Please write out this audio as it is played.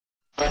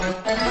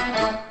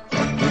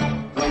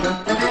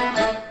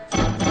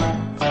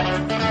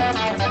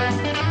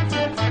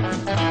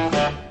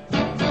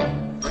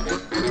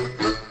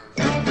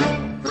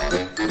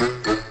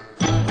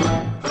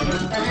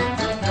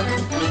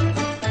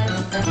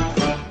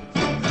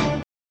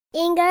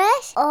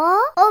English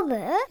all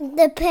over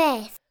the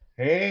place.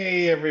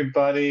 Hey,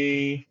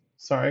 everybody.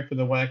 Sorry for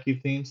the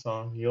wacky theme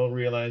song. You'll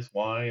realize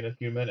why in a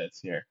few minutes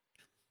here.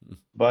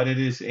 But it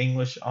is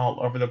English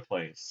all over the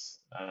place.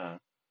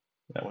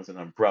 That was an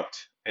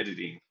abrupt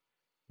editing.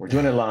 We're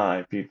doing it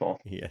live, people.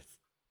 Yes.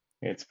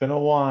 It's been a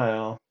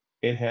while.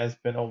 It has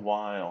been a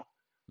while.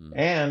 Mm.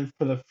 And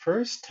for the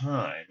first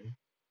time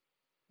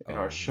in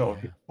our Oh, show,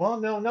 yeah. well,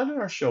 no, not in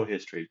our show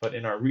history, but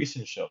in our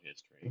recent show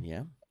history,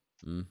 Yeah.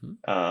 Mm-hmm.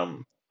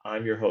 um,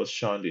 I'm your host,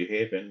 Sean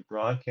DeHaven,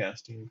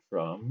 broadcasting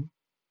from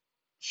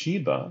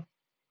Chiba,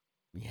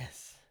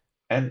 Yes.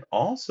 and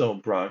also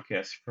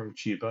broadcast from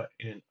Chiba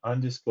in an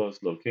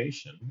undisclosed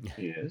location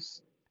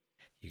is.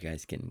 You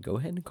guys can go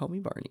ahead and call me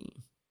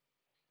Barney.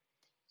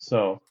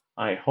 So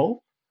I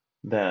hope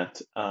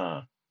that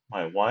my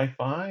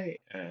Wi-Fi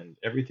and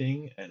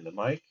everything and the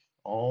mic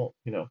all,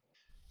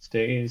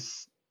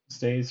 stays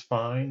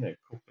fine,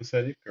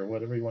 copacetic or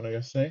whatever you want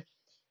to say.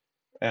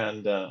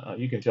 And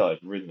you can tell I've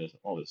written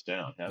all this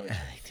down, haven't I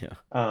you?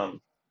 know.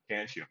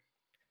 Can't you?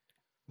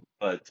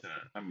 But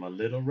I'm a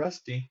little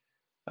rusty.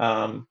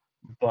 Um,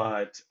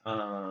 but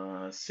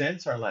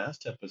since our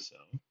last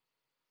episode,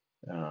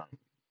 um,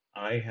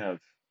 I have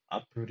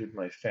uprooted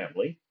my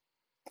family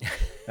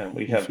and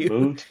we have You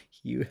moved.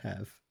 you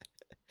have.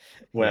 Yeah.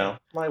 Well,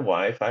 my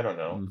wife, I don't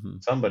know, Mm-hmm.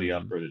 somebody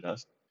Mm-hmm. uprooted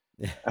us.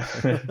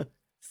 And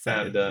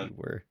Suddenly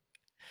we're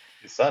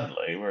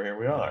suddenly here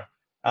we yeah.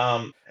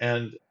 are.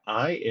 And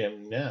I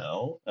am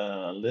now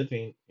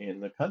living in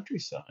the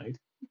countryside,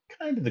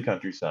 kind of the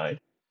countryside,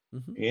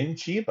 Mm-hmm. in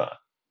Chiba.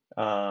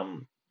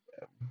 Um,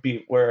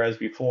 whereas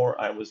before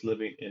I was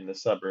living in the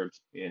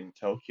suburbs in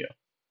Tokyo.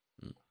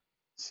 Mm.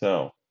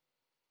 So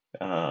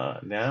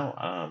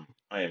now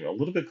I am a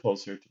little bit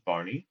closer to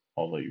Barney,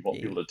 although you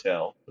won't be Yeah. able to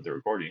tell with the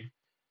recording,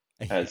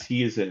 as Yeah.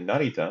 he is in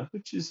Narita,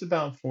 which is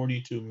about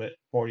 40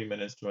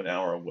 minutes to an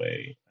hour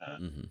away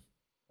Mm-hmm.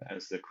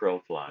 as the crow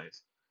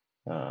flies.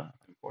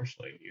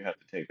 Unfortunately, you have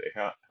to take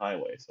the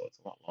highway, so it's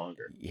a lot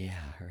longer. Yeah,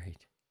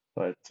 right.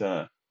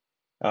 But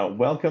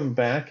welcome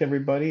back,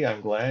 everybody.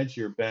 I'm glad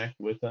you're back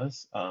with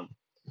us.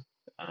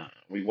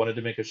 We wanted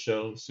to make a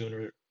show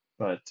sooner,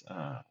 but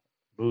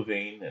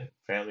moving and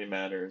family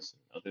matters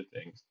and other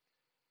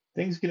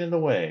things get in the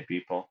way,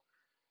 people.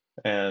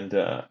 And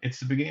it's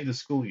the beginning of the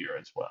school year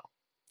as well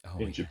Oh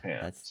in yeah. Japan.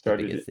 That's the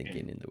Started biggest thing in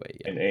getting in the way,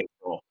 yeah. in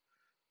April.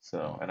 So,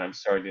 Mm. and I'm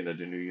starting at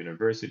a new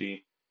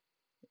university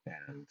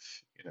and,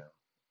 you know,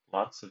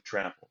 lots of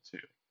travel too.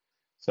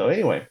 So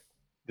anyway,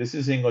 this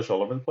is English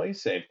All Over the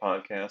Place, a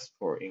podcast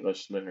for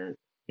English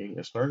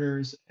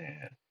learners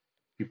and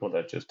people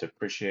that just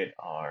appreciate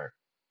our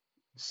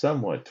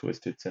somewhat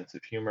twisted sense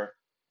of humor,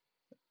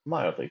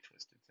 mildly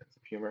twisted sense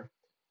of humor.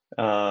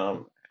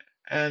 Um,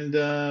 and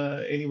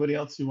anybody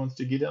else who wants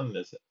to get on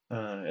this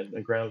at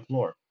the ground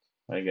floor,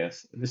 I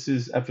guess. This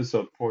is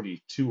episode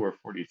 42 or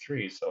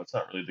 43, so it's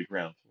not really the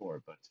ground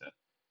floor, but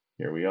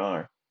here we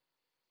are.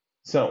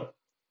 So,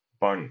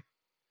 Barney,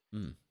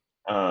 Mm.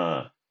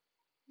 uh,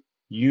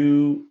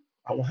 you,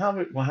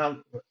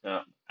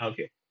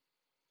 okay,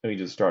 let me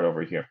just start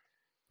over here.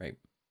 Right.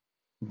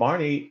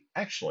 Barney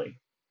actually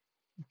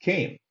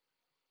came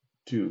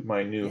to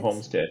my new Yes.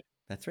 homestead.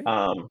 That's right.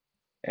 Um,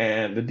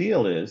 and the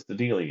dealie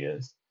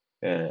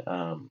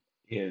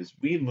is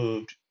we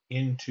moved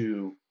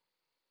into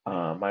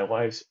my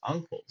wife's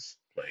uncle's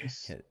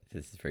place, Yeah,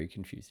 this is very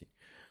confusing.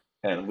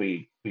 and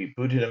we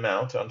booted him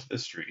out onto the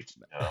street.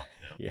 No, no,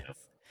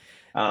 Yes.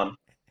 no.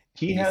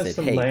 He And you has said,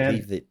 some "Hey, land.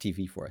 leave the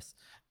TV for us."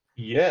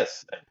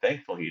 Yes, and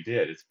thankful he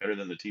did. It's better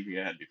than the TV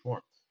I had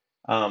before.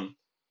 Um,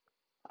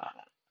 uh,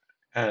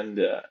 and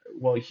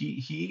well,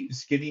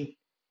 he's getting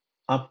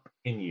up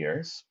in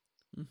years.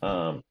 Mm-hmm.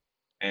 Um,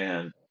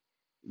 and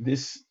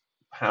this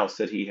house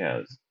that he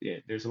has,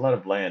 there's a lot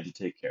of land to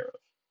take care of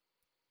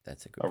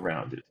That's a good point.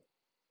 around it.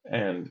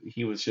 And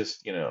he was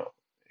just,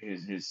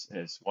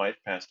 his wife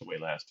passed away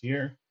last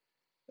year,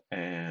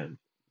 and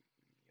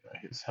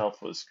his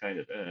health was kind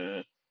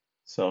of,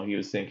 so he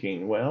was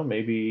thinking, well,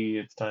 maybe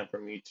it's time for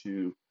me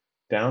to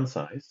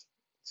downsize.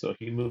 So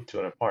he moved to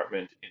an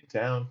apartment in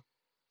town,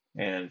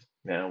 and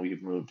now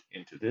we've moved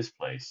into this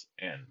place,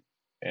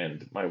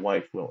 and my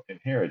wife will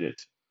inherit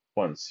it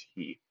once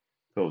he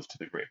goes to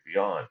the great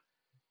beyond.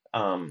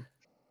 Um,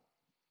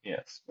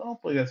 yes,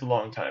 hopefully that's a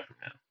long time from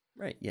now.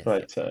 Right. Yes. Yes.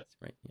 But Yes.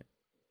 Right.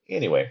 Yeah.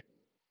 anyway,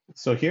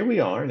 so here we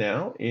are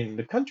now in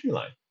the country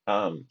line.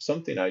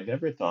 Something I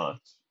never thought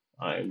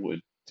I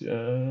would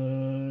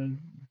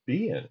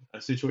be in,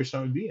 a situation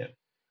I would be in.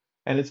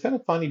 And it's kind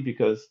of funny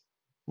because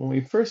when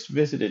we first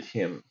visited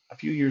him a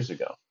few years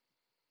ago,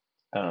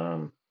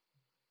 um,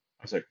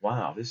 I was like,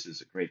 wow, this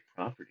is a great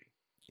property.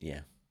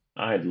 Yeah.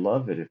 I'd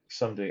love it if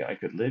someday I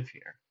could live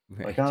here.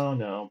 Like, Right. oh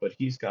no, but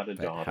he's got a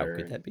But how daughter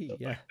could and that be? stuff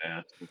Yeah. like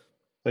that. And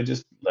so I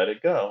just let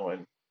it go.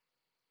 And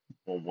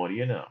well, what do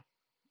you know?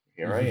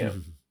 Here I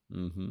am,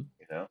 Mm-hmm.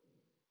 you know.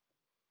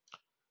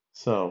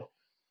 So,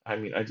 I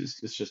mean,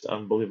 it's just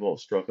unbelievable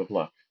stroke of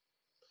luck.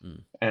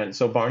 Mm. And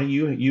so, Barney,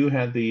 you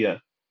had the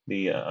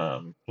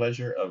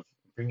pleasure of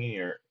bringing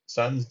your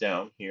sons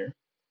down here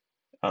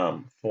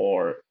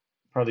for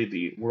probably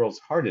the world's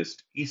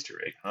hardest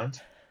Easter egg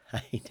hunt.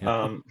 I know.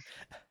 Um,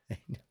 I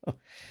know.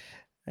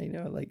 I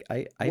know. Like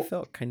I wh-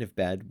 felt kind of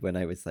bad when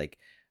I was like,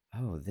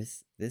 oh,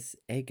 this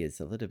egg is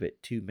a little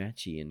bit too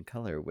matchy in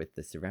color with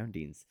the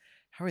surroundings.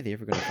 How are they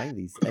ever going to find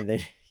these? And then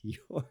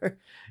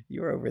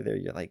you're over there.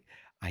 You're like,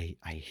 I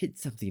hid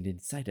something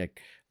inside a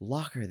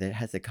locker that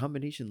has a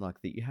combination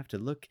lock that you have to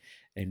look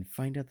and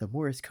find out the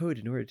Morse code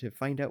in order to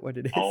find out what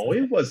it is. oh,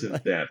 it wasn't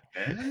Like, that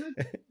bad.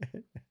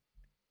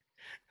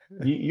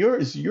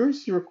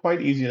 Yours were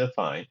quite easy to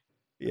find,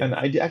 and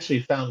yes. I actually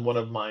found one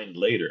of mine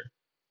later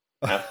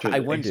after I the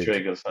Easter wondered.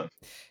 egg was hunt.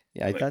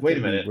 Yeah, I Like, thought wait a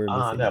that we minute, were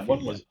missing a that few. one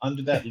Yeah. was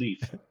under that leaf.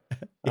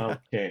 Yeah.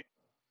 Okay.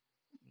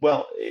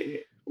 Well,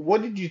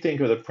 what did you think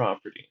of the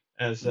property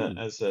as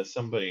Mm.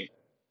 somebody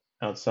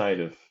outside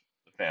of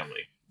the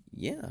family?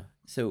 Yeah.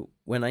 So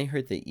when I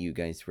heard that you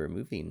guys were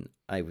moving,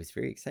 I was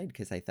very excited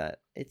because I thought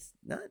it's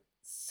not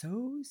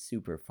so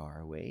super far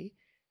away.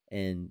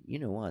 And,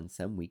 on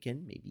some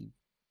weekend, maybe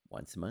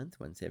once a month,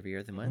 once every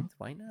other Hmm. month,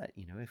 why not?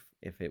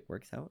 If it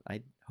works out,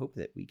 I hope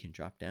that we can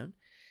drop down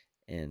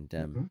and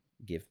Hmm.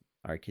 give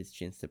our kids a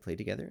chance to play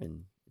together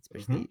and Hmm.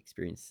 especially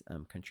experience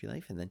country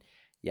life. And then,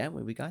 yeah,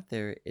 when we got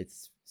there,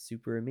 it's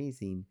super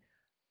amazing.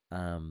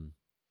 Um,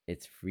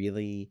 it's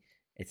really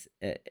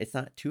it's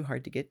not too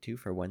hard to get to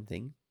for one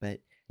thing,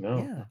 but No.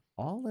 yeah,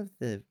 all of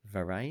the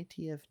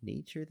variety of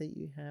nature that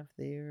you have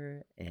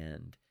there,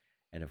 and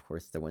of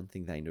course the one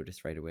thing that I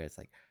noticed right away is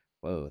like,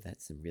 whoa,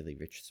 that's some really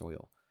rich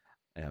soil.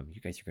 You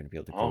guys are going to be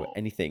able to grow Oh,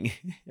 anything.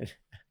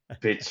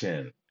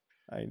 bitchin',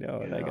 I know,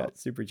 you and I know. got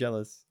super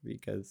jealous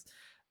because,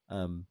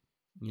 um,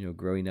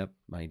 growing up,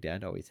 my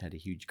dad always had a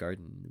huge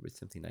garden. It was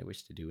something I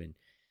wished to do, and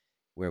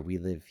where we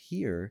live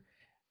here,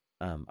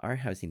 our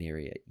housing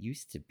area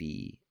used to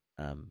be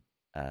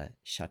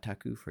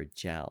shataku for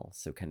JAL,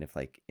 so kind of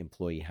like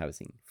employee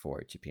housing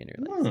for Japan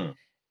Airlines. Hmm.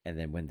 And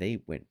then when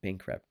they went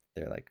bankrupt,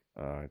 they're like,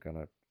 oh, I'm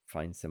gonna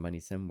find some money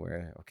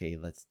somewhere. Okay,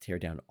 let's tear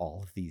down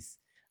all of these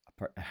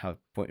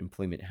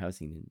employment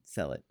housing and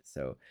sell it.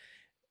 So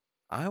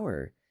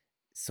our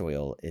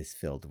soil is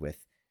filled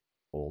with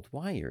old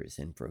wires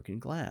and broken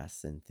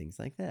glass and things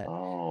like that. So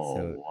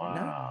Oh,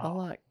 not a wow.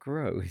 lot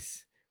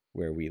grows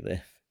where we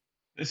live.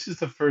 This is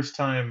the first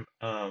time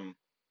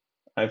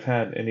I've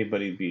had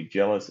anybody be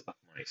jealous of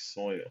my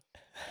soil.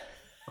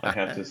 I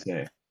have to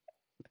say,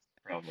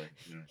 probably,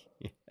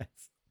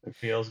 Yes. it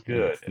feels Hey,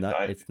 good. it's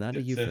not a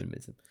It's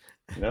euphemism.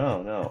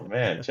 no, no,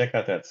 man, check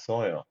out that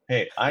soil.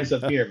 Hey, eyes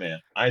up here, man.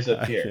 Eyes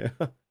up I here.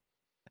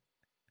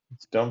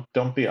 know.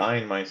 Don't be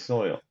eyeing my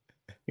soil.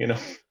 You know,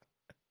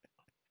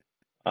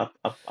 up,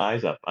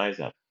 eyes up, eyes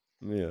up.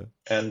 Yeah.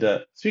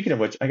 And speaking of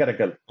which, I gotta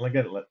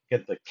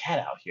get the cat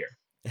out here.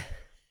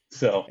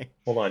 So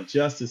hold on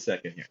just a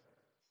second here.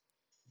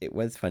 It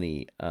was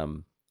funny.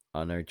 On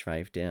our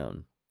drive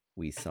down,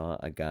 we saw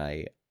a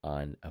guy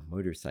on a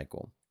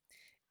motorcycle,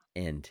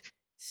 and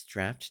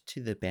strapped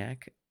to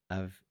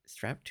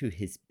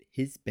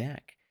his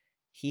back,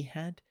 he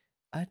had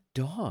a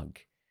dog,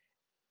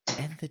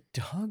 and the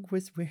dog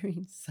was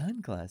wearing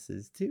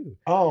sunglasses too.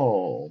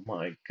 Oh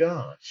my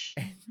gosh.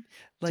 And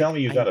Tell like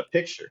me you got a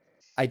picture.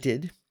 I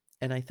did,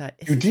 and I thought,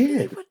 is You this really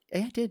did. what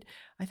I did?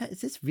 I thought,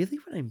 is this really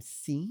what I'm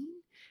seeing?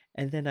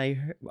 And then I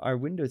heard our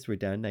windows were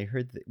down, and I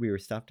heard that we were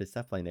stopped at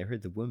stoplight. And I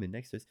heard the woman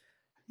next to us,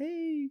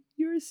 "Hey,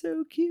 you're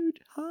so cute.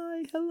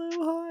 Hi, hello,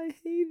 hi,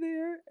 hey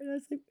there." And I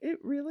was like, "It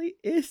really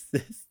is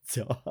this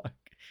dog."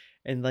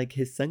 And like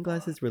his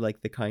sunglasses were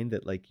like the kind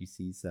that like you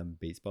see some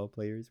baseball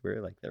players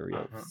wear, like they're real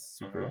Uh-huh.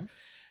 super. Uh-huh.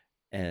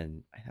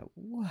 And I thought,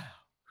 wow,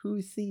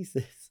 who sees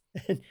this?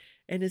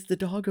 And is the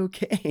dog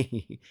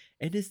okay?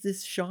 And is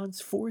this Sean's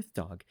fourth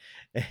dog?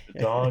 The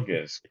dog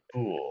is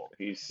cool.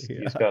 Yeah,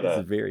 it's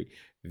a very,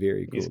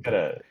 very He's cool got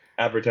dog.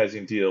 a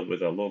advertising deal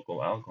with a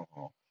local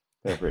alcohol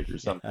beverage or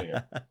something.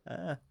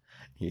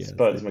 Yes, I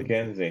Spuds think so.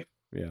 McKenzie.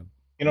 Yeah.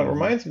 You know,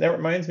 Mm-hmm. that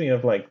reminds me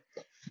of like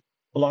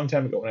a long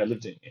time ago when I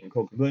lived in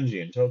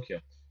Kokubunji in Tokyo.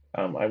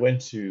 I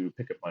went to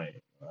pick up my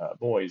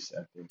boys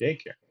at their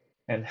daycare,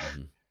 and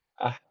Mm-hmm.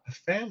 a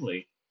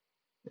family.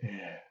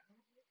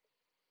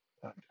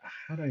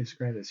 How do I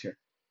describe this here?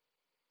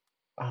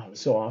 Oh, it was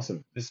so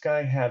awesome. This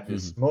guy had Mm-hmm.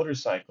 this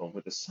motorcycle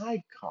with a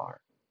sidecar,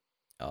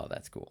 Oh,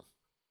 that's cool.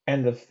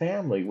 and the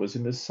family was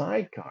in the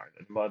sidecar,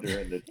 the mother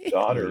and the It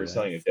daughter really or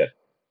something was. like that,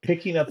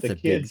 picking up That's the a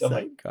big kids.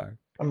 sidecar.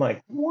 I'm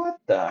like, what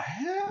the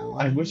hell?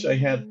 I wish I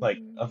had like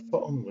a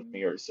phone with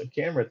me or some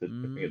camera with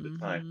me at the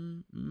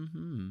time. Mm-hmm.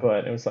 Mm-hmm.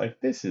 But it was like,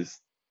 this is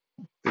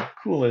the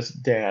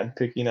coolest dad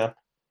picking up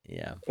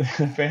Yeah.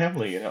 the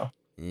family, you know.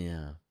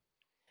 Yeah.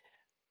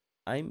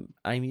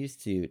 I'm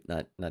used to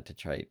not to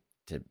try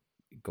to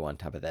go on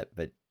top of that,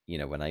 but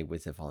when I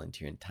was a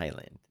volunteer in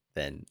Thailand,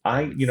 then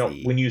I would When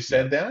see, you yep,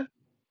 said that,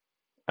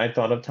 I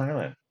thought of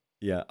Thailand.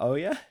 yeah, oh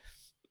yeah,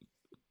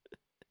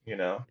 you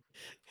know.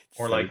 It's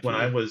Or so like true.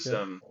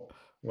 Yeah.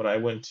 when I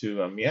went to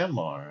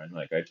Myanmar and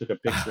like I took a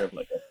picture of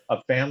like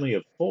a family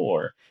of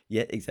four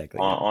Yeah, exactly.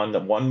 Yeah. on the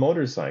one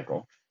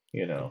motorcycle,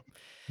 Yep.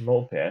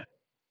 moped,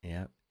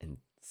 Yeah. And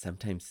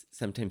sometimes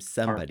carpooling.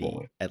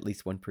 somebody, at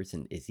least one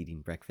person, is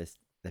eating breakfast.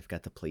 They've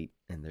got the plate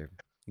and they're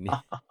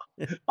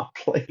A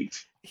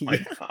plate. yeah. My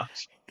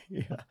gosh.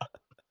 Yeah.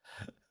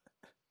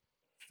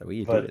 That's the way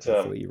you do it. But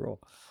That's the way you roll.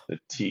 the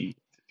tea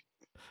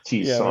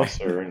Yeah, right.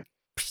 saucer and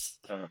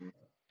um,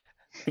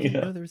 I you didn't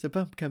know know, there was a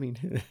bump coming.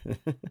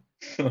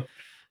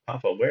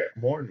 Papa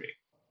warned me.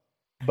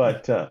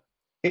 But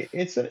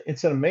it's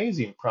an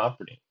amazing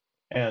property,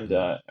 and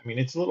Mm. I mean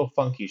it's a little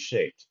funky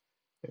shaped.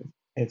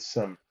 It's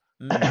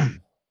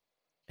Mm.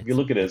 if you It's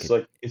look at it, like it's a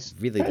like it's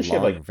really kind of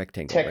shaped like long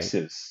rectangle, right?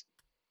 Texas,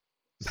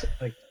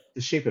 like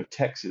the shape of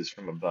Texas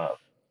from above,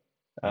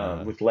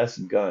 Uh, with less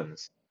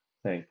guns,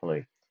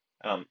 thankfully.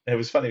 It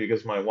was funny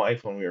because my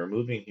wife, when we were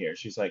moving here,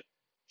 she's like,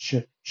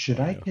 "Should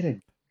I oh. get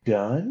a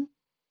gun?"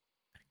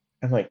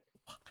 I'm like,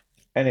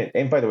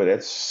 and by the way,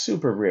 that's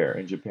super rare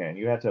in Japan.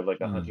 You have to have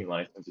like a Mm. hunting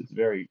license.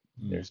 Mm.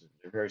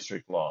 They're very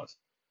strict laws.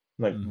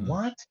 I'm like, Mm-hmm.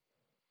 what?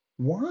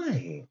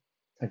 Why?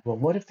 Like, well,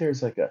 what if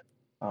there's like a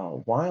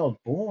wild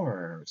boar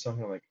or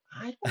something? Like,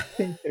 I don't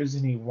think there's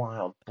any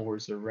wild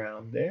boars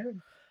around there.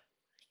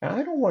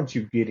 I don't want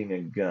you getting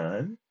a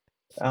gun.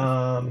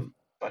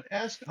 But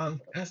ask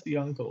the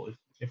uncle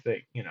if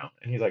they,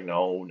 and he's like,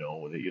 no,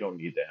 that you don't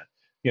need that.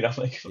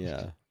 Like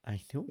Yeah, I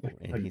know.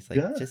 And a he's like,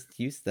 gun. just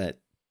use that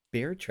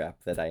bear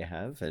trap that I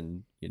have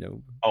and,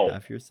 Oh,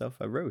 have yourself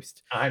a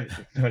roast. I'm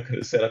not going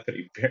to set up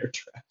any bear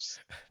traps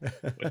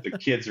with the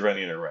kids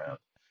running around.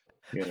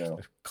 You know.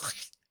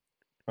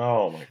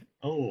 Oh my.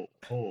 Oh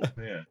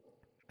man.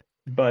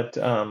 But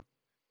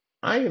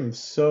I am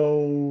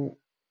so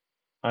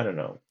I don't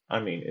know. I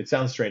mean, it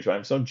sounds strange, but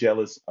I'm so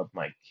jealous of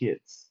my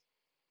kids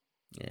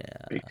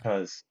Yeah.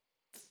 because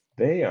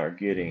they are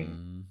getting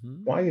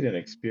Mm-hmm. quite an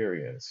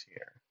experience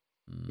here.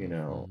 You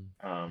know,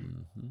 Mm-hmm.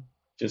 Mm-hmm.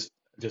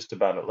 just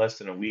about less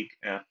than a week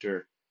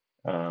after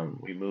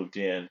we moved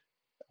in,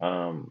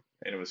 and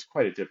it was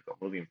quite a difficult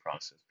moving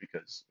process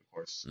because, of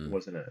course, it Mm.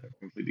 wasn't a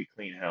completely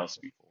clean house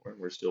before, and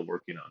we're still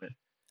working on it.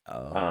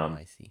 Oh, Um,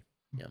 I see.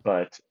 Yeah.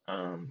 but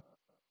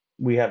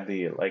we have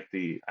the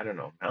I don't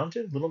know,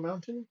 little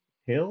mountain,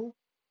 hill.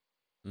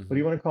 What do Mm-hmm.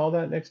 you want to call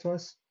that next to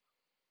us?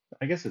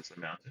 I guess it's a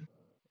mountain,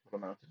 little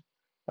mountain.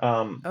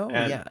 Um, Oh,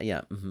 and yeah,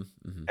 yeah. Mm-hmm.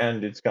 Mm-hmm.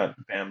 and it's got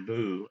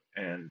bamboo.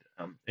 And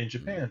in Mm.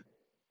 Japan,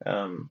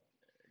 um,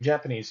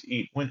 Japanese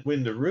eat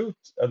when the root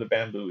of the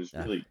bamboo is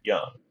Ah. really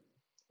young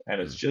and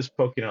it's Mm. just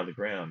poking on the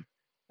ground.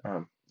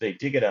 They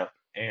dig it up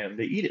and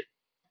they eat it.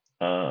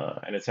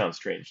 And it sounds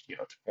strange, to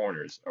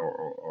foreigners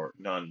or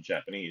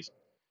non-Japanese,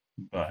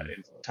 but Mm-hmm.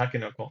 it's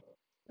takenoko,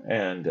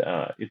 and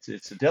it's a Yeah,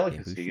 who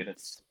delicacy, and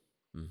eats?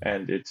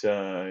 Mm-hmm.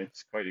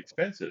 it's quite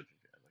expensive,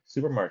 like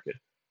supermarket.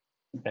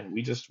 And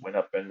we just went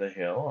up in the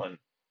hill and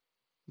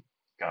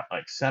got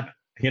like seven,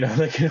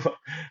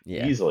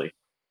 Yeah. easily.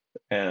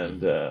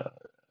 And Mm-hmm.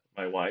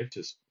 my wife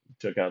just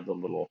took out the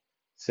little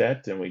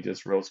set and we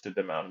just roasted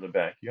them out in the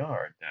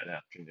backyard that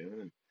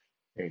afternoon and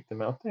ate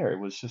them out there. It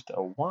was just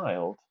a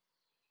wild,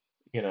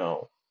 you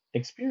know,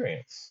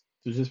 experience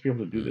to just be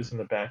able to do Mm. this in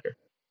the backyard.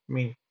 I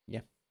mean,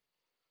 Yeah.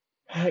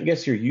 I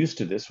guess you're used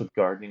to this with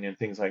gardening and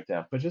things like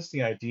that, but just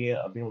the idea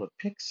of being able to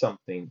pick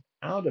something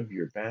out of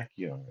your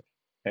backyard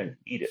and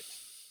eat it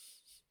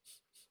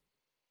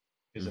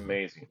is Mm-hmm.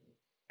 amazing.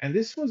 And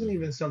this wasn't Mm-hmm.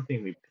 even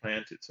something we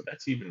planted, so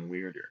that's even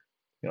weirder.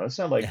 It's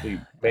not like we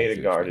I made a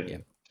see what you mean. Yeah.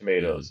 garden,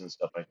 tomatoes and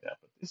stuff like that,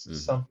 but this is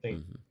Mm-hmm. something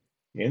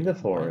Mm-hmm. in the Yeah.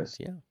 Wild. forest,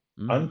 Yeah.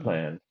 Mm-hmm.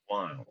 unplanned,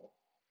 wild,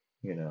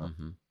 you know.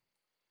 Mm-hmm.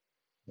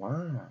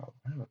 Wow,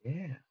 oh,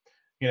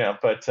 yeah.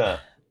 But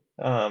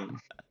um,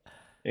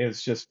 it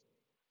was just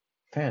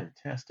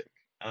fantastic.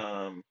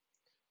 Um,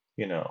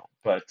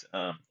 but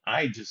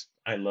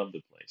I love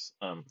the place.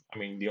 I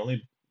mean, the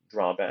only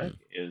drawback Mm.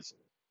 is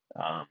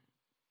um,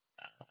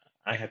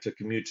 I have to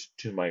commute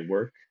to my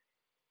work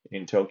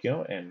in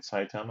Tokyo and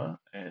Saitama,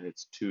 and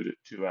it's 2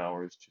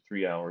 hours to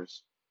 3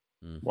 hours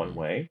one Mm-hmm.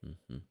 way.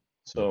 Mm-hmm. Mm-hmm.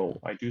 So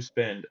I do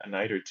spend a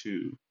night or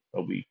two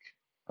a week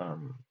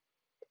um,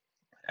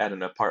 at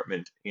an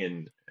apartment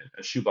in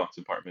a shoebox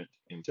apartment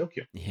in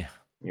Tokyo Yeah.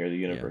 near the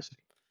Yeah.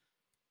 university.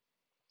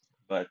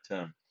 But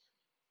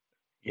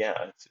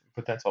yeah,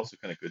 but that's also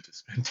kind of good to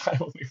spend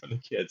time away from the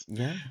kids.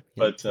 Yeah. Yeah.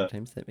 But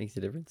Sometimes that makes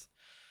a difference.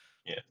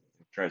 yeah,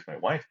 it drives my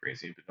wife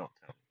crazy, but don't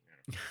tell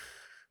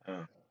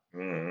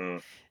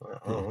me.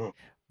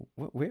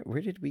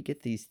 Where did we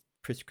get these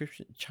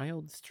prescription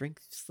child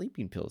strength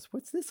sleeping pills?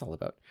 What's this all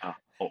about?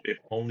 Oh, if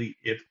only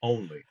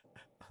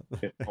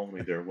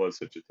there was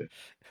such a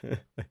thing.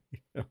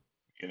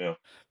 You know,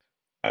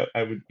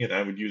 I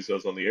would use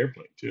those on the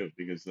airplane too,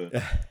 because just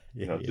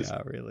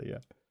Yeah, really, yeah.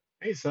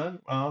 hey son,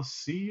 I'll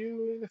see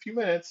you in a few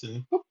minutes,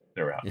 and whoop,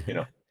 they're out.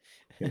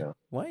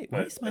 Why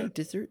But is my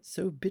dessert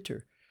so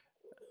bitter?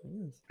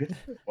 Yes.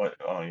 what?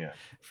 Oh yeah.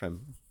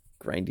 From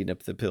grinding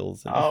up the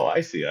pills and Oh,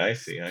 I see.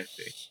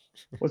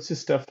 What's this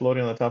stuff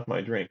floating on the top of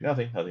my drink?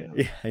 Nothing.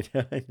 yeah, I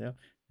know.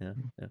 Yeah,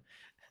 yeah.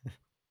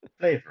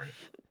 flavoring,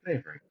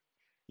 flavoring.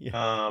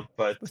 Yeah.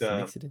 But Supposed to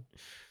mix it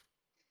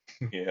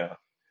in. yeah.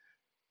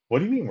 What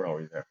do you mean we're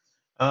already there?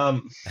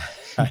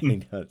 I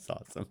know, it's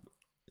awesome.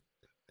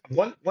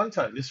 One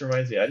time, this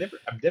reminds me, I've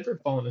never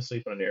fallen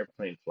asleep on an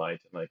airplane flight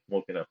and like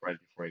woken up right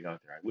before I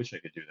got there. I wish I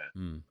could do that.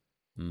 Mm.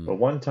 Mm. But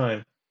one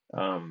time,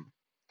 um,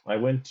 I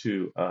went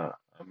to a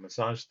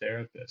massage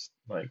therapist,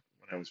 like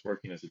when I was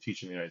working as a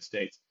teacher in the United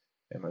States,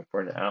 and like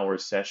for an hour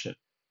session,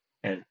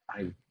 and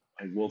Mm.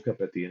 I woke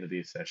up at the end of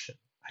the session.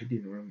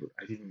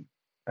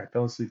 I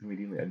fell asleep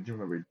immediately. I didn't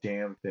remember a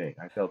damn thing.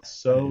 I felt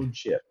so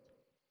gypped.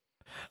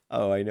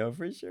 Oh, I know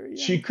for sure.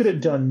 Yeah, She could have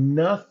she done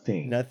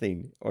nothing,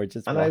 nothing, or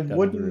just and I walked out of the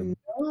wouldn't room.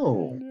 I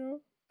know,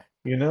 know.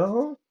 you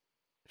know?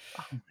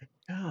 Oh my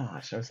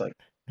gosh. I was like,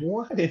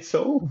 what? It's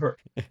over.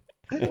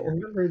 I don't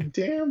remember a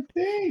damn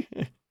thing.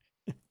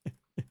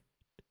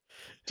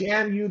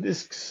 Damn you,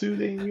 this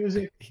soothing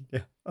music,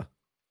 Yeah.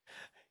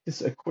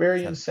 this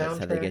aquarium That's how they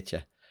soundtrack, get you.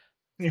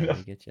 you That's how know?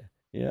 they get you.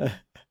 Yeah.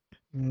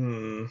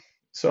 Hmm.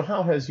 So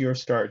how has your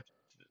start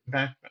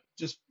back?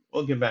 Just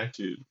we'll get back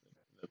to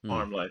the Mm.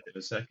 farm life in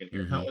a second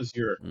here. How Mm-hmm. was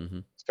your Mm-hmm.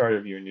 start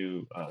of your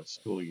new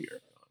school year?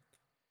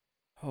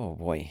 Oh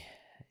boy.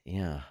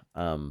 Yeah.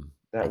 I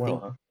That well,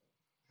 think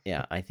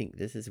huh? I think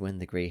this is when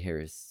the gray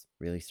hairs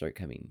really start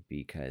coming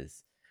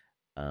because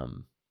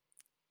um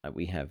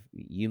we have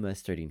Yuma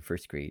starting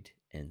first grade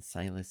and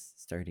Silas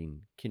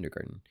starting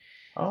kindergarten.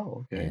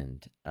 Oh, okay.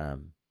 And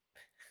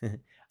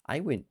I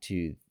went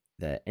to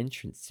the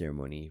entrance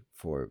ceremony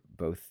for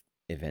both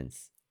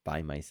events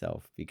by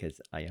myself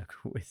because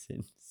Ayako was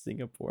in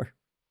Singapore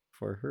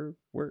for her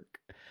work.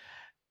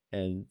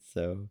 And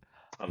so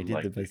I did the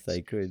Unlikely best I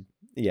excuse. could.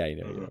 Yeah, I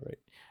know, Hmm.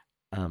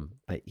 right.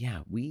 But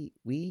yeah, we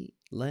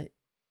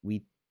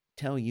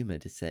tell Yuma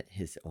to set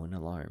his own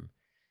alarm,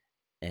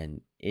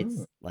 and Mm.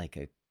 it's like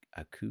a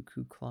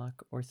cuckoo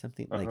clock or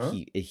something. Like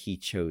Uh-huh. he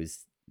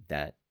chose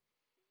that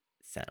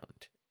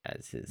sound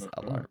as his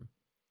Uh-huh. alarm,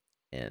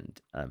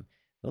 and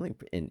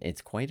and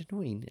it's quite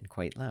annoying and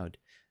quite loud,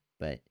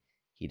 but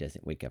he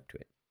doesn't wake up to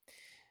it.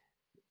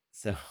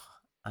 So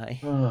I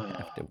Oh,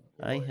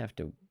 I boy. have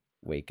to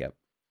wake up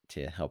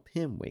to help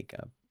him wake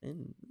up,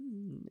 and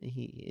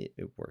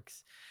it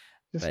works.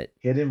 Just But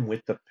hit him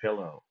with the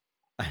pillow.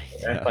 I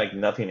Act know, like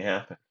nothing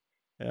happened.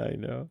 I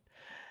know.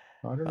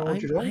 I don't know But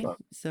what you're talking I'm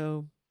about.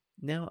 so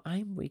now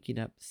I'm waking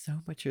up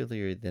so much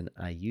earlier than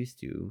I used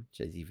to,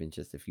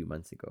 just a few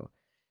months ago,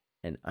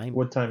 and I'm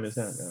What time is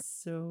that now?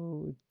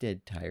 so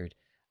dead tired.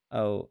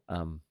 Oh,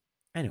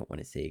 I don't want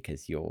to say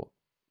because you'll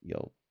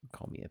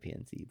call me a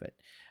pansy, but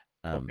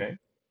um, Okay.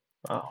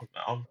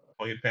 I'll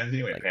call you Pansy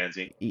anyway, like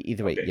Pansy.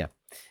 either way, Okay. yeah.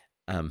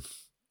 Um,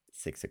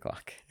 6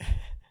 o'clock.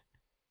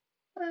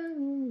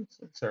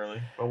 It's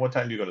early. But what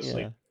time do you go to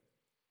sleep? Yeah.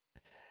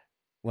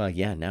 Well,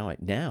 yeah.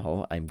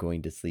 Now I'm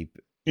going to sleep.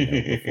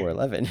 Before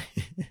 11.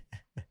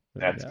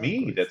 That's Now I'm me.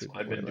 going to That's sleep what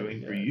I've before been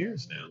 11. doing for Yeah, yeah,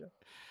 years yeah, now.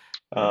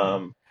 yeah.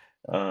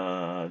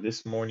 Uh-huh.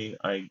 This morning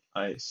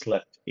I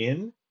slept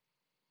in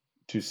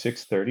to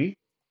 6:30.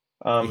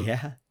 Um,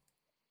 Yeah.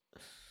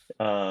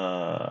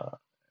 a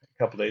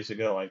couple days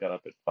ago I got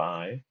up at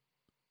 5,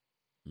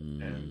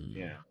 and Mm,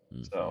 yeah.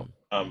 So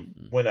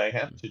mhm, when I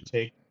have to mhm,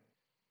 take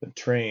the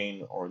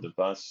train or the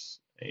bus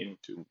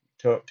into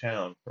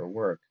town for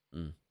work,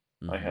 mm,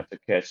 I mhm. have to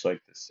catch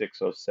like the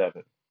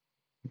 6:07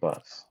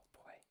 bus.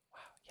 Oh boy. Wow.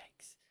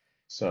 Yikes.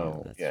 Yeah,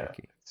 So that's yeah,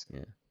 tricky. it's,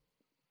 Yeah.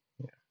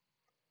 yeah.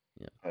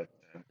 Yeah. But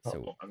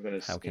So I'm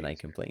gonna how can I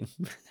sneeze here. complain?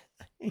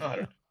 I I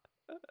don't know.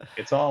 know.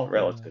 It's all Yeah.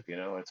 relative,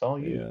 It's all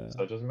you, Yeah.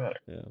 so it doesn't matter.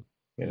 Yeah.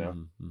 You know,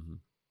 Mhm. Mhm.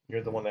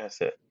 you're the Yeah. one that has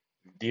to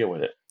deal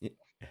with it. Yeah.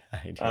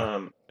 I know.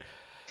 Um,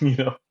 you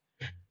know,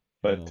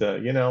 but Yeah.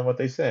 you know what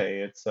they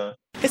say.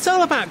 It's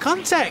all about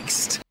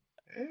context.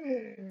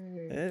 Hey,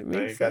 It well,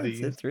 makes sense.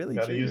 It's really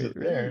gotta use true. it It's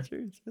really there.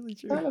 true. It's really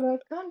It's true. all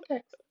about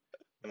context.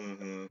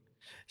 Hmm.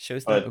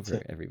 Show's not But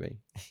over, everybody.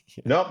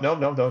 Yeah. nope, nope,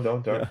 no, No,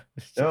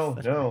 it's just no,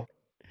 the start. no.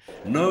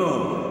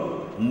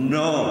 No,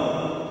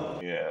 no.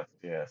 Yes,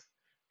 yes.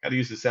 Gotta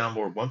use the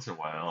soundboard once in a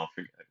while. I'll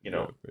forget,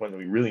 Yeah. when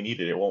we really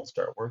need it, it won't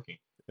start working.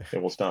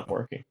 It will stop No.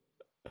 working.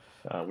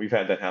 We've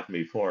had that happen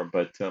before,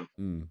 but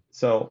Mm.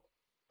 so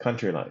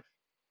country life.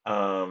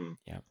 Um,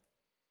 Yeah.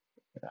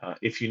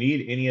 if you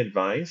need any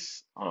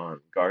advice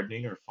on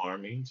gardening or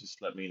farming,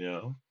 just let me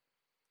know.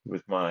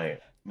 With my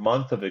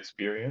month of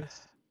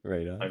experience,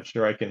 Right on. I'm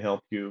sure I can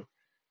help you.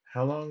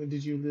 How long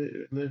did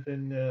you live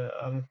in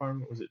on a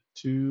farm? Was it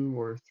 2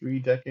 or 3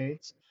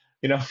 decades?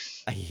 You know,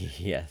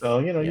 Yes. so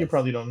you Yes.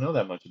 probably don't know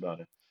that much about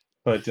it,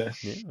 but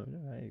No,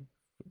 no, I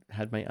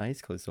had my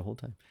eyes closed the whole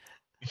time.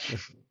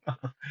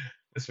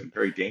 this was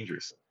very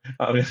dangerous.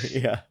 I mean,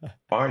 Yeah. That's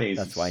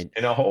Barney's why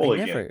in a I hole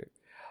again. never.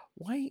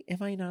 Why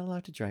am I not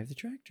allowed to drive the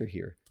tractor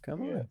here?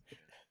 Come Yeah, on.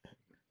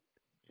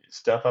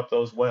 stuff up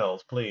those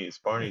wells, please.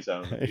 Barney's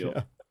out in the I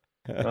field.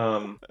 know.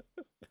 Um,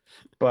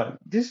 but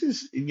this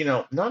is,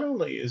 not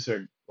only is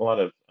there a lot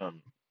of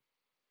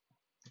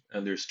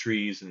and there's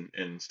trees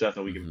and stuff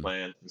that we can Mm-hmm.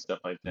 plant and stuff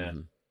like that.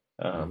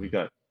 Mm-hmm. Uh, we Mm-hmm.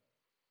 got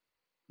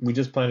we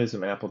just planted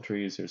some apple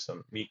trees. There's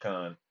some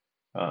pecan,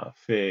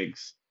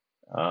 figs,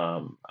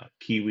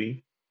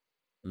 kiwi,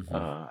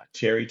 Mm-hmm.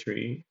 cherry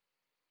tree,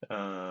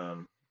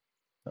 um,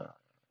 uh,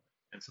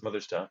 and some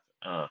other stuff.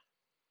 Um,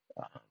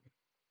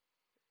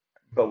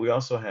 but we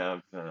also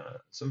have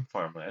some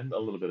farmland, a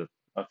little bit of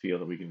a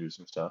field that we can do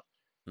some stuff.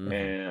 Mm-hmm.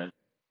 And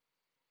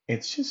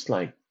it's just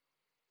like,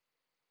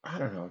 I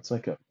don't know, it's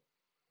like a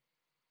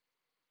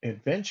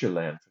adventure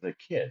land for the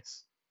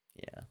kids,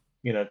 Yeah.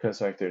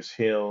 because like there's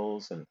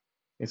hills and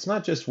it's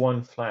not just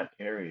one flat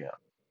area.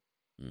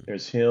 Mm.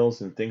 There's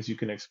hills and things you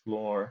can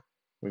explore.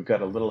 We've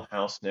got a Mm-hmm. little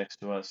house next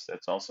to us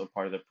that's also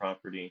part of the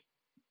property,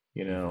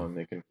 Mm-hmm. and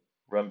they can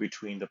run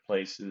between the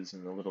places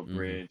and the little Mm-hmm.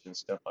 bridge and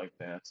stuff like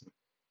that. So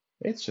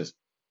it's just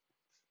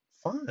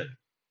fun,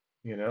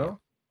 you Yeah. know?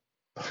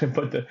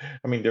 But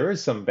I mean, there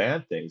is some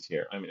bad things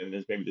here. I mean,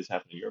 and maybe this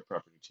happened to your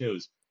property too,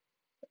 is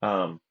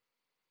um,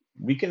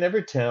 we can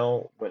never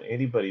tell when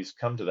anybody's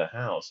come to the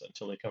house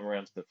until they come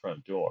around to the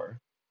front door.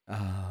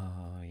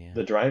 Oh, yeah.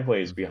 The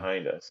driveway is Mm-hmm.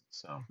 behind us,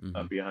 so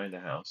Mm-hmm. behind the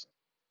house.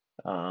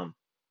 Um,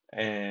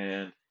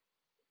 and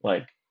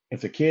like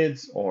if the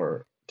kids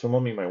or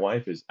Tomomi, my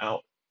wife, is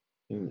out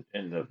in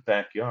the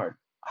backyard,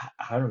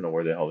 I don't know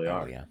where the hell they Oh,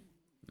 are yeah.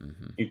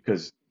 Mm-hmm.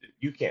 because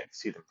you can't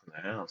see them from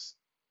the house.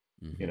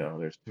 Mm-hmm.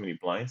 There's too many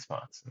blind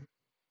spots. And,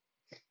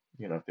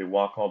 if they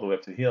walk all the way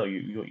up the hill,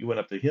 you went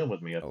up the hill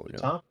with me up Oh, to the no.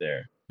 top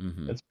there.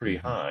 Mm-hmm. That's pretty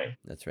Mm-hmm. high,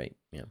 That's right.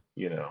 Yeah.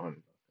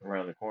 and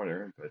around the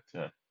corner.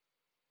 But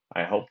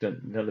I hope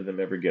that none of them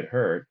ever get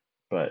hurt.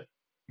 But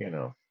you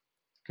know,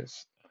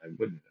 because I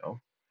wouldn't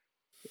know.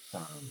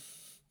 Um,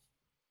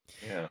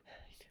 yeah,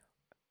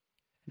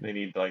 they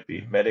need like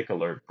the No. medic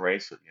alert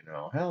bracelet.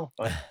 Help!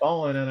 I've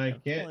fallen and I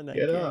I'm can't falling. I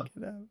get can't up.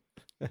 get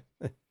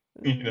up.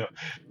 You know,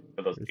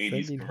 for those We're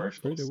 80s sending help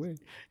right commercials. away.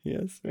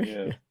 Yes.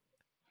 Yeah,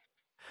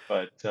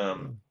 but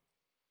Oh.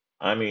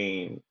 I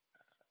mean,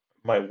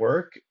 my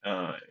work,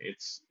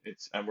 it's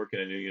I'm working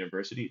at a new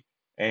university,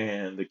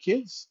 and the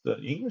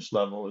English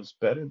level is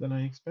better than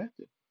I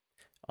expected.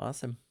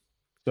 Awesome.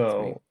 That's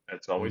great. So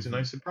that's always a Mm-hmm.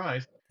 nice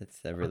surprise.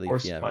 That's a Of relief.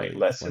 course, Yeah, my really.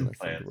 It's one lesson less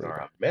thing to plans worry are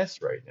about. a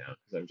mess right now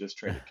because I'm just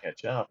trying to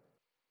catch up,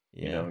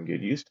 Yeah. and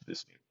get used to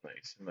this new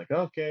place. I'm like,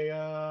 okay,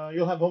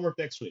 you'll have homework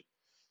next week.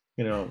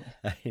 I know.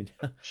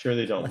 Sure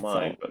they don't Let's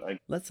mind, all but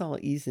let's all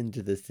ease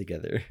into this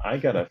together. I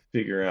gotta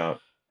figure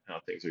out how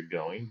things are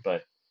going.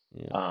 But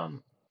Yeah.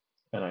 um,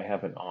 and I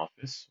have an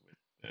office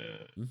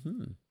with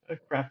Mm-hmm. a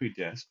crappy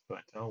desk,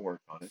 but I'll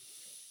work on it.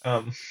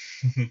 Um,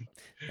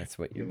 That's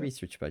what your you know,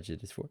 research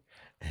budget is for.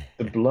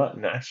 the blood,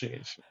 and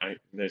actually,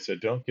 they said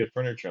don't get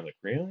furniture. I'm like,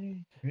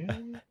 really,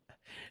 really?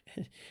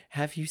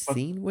 Have you But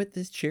seen what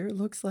this chair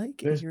looks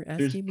like? And there's you're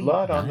there's asking me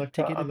blood on not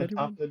to get a on the better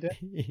top one? of the desk,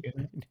 you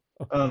I know.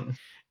 know.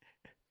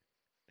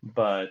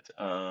 But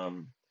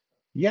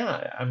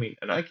yeah, I mean,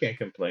 and I can't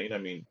complain. I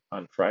mean,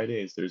 on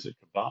Fridays there's a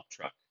kebab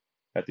truck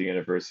at the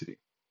university.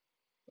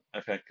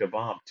 I've had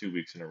kebab 2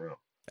 weeks in a row.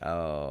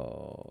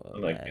 Oh,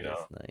 I'm like, that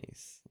is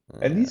nice.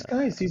 and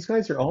these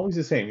guys are always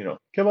the same.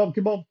 Kebab,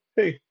 kebab.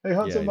 Hey, hey,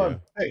 Yeah, I Hansaman.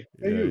 know. Hey,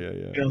 Yeah, you. yeah,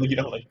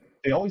 yeah, Like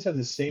they always have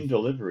the same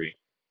delivery.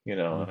 And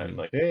I'm Mm-hmm.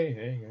 like, hey,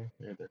 hey, hey,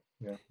 hey there.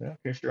 Yeah,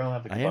 okay, sure, I'll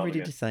have the I kebab already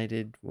again.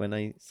 decided when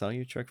I saw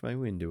your truck my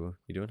window,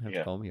 you don't have to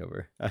Yeah, call me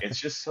over. it's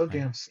just so I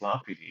damn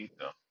sloppy to eat,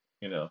 though.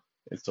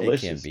 It's It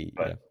can delicious, be,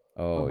 but yeah.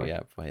 oh Oh my,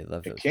 yeah, boy, I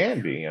love it those.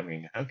 can be. I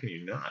mean, how can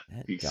you not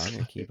That be?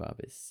 doner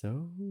kebab is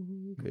so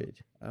good.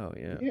 Oh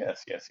yeah.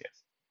 Yes, yes,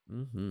 yes.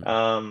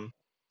 Mm-hmm.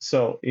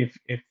 So if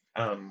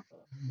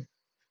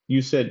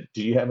you said,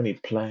 do you have any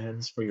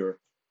plans for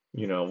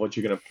what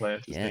you're gonna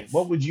plan to stay?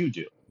 What Yes. would you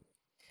do?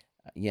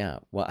 Yeah.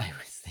 Well, I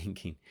was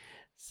thinking.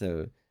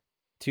 So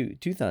two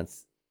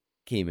thoughts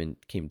came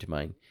to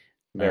mind.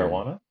 Um,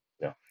 Marijuana?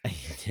 No,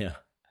 yeah,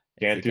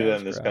 it's can't a do that cash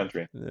in this crop.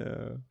 country.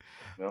 No.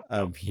 No,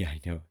 no, Yeah,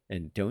 I know.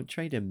 And don't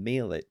try to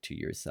mail it to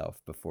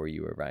yourself before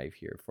you arrive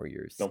here for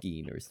your no,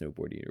 skiing or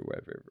snowboarding or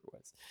whatever it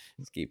was,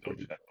 don't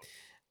do skateboarding. that.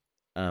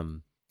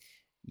 Um,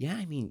 yeah,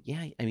 I mean,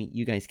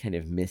 you guys kind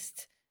of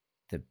missed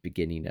the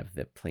beginning of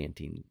the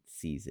planting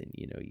season.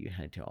 You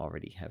had to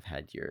already have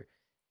had your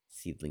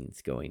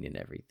seedlings going and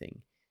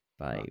everything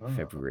by Uh-huh.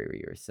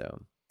 February or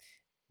so.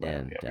 Well,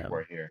 And yeah, we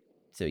weren't here.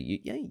 so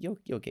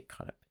you'll get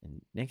caught up,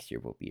 and next year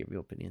will be a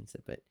real bonanza.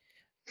 But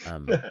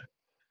um,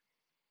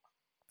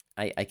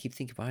 I keep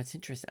thinking, wow, it's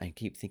interesting. I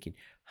keep thinking,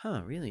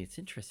 really, it's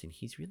interesting.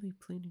 He's really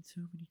planting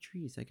so many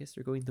trees. I guess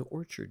they're going the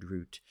orchard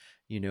route,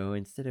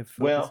 instead of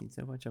Well, focusing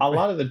so much on. a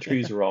lot of the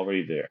trees were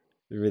already there,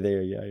 They were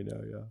there, yeah, I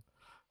know, yeah.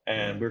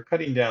 and we're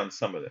cutting down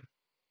some of them.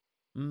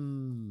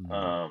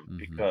 Mm-hmm.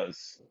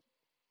 Because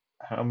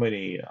how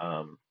many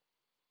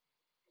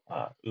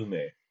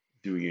ume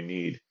do you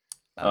need?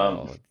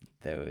 Um, Oh,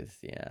 those,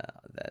 yeah,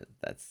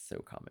 that's so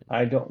common.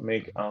 I don't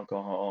make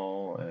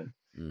alcohol, and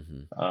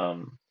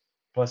Mm-hmm.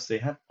 plus they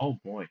have. Oh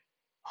boy,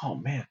 oh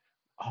man,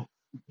 oh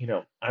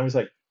I was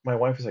like, my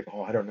wife was like,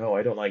 oh, I don't know,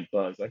 I don't like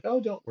bugs. Like, oh,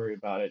 don't worry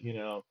about it.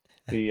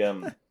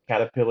 The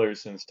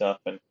caterpillars and stuff.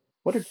 And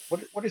what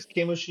is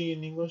kemushi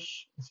in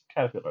English? It's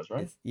caterpillars,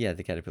 right? It's yeah,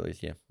 the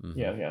caterpillars, yeah. Mm-hmm.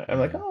 Yeah, yeah. I'm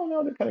like, Mm-hmm. oh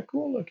no, they're kind of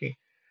cool looking.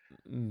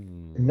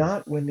 Mm.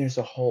 Not when there's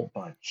a whole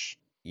bunch.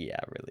 Yeah,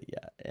 really,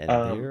 yeah. And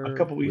A there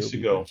couple will weeks be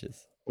ago,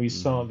 branches. we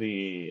saw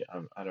the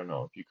I don't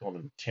know if you call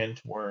them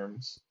tent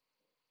worms.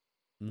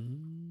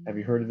 Have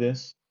you heard of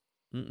this?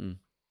 Mm-mm.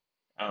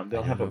 I They'll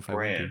don't have a know if I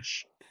want to.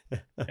 branch,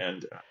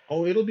 and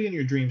oh, it'll be in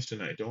your dreams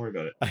tonight. Don't worry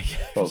about it, I'm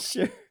folks.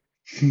 sure.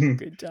 Good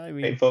Hey,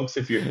 timing. folks,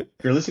 if you're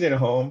listening at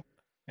home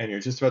and you're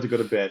just about to go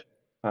to bed,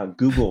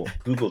 Google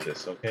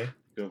this, okay?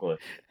 Google it.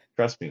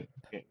 Trust me,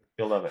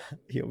 you'll love it.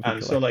 You'll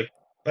be So glad.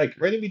 like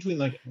right in between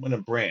like when a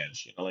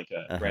branch, like a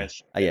Uh-huh.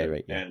 branch, Oh, yeah,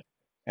 right, yeah.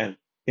 and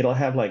it'll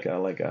have like a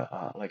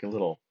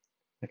little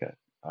like a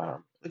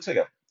looks like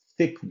a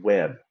thick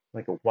web,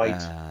 like a white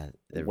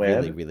They're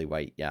really, web, really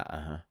white. Yeah,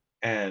 uh-huh.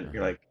 and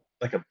you're Uh-huh.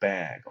 like a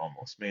bag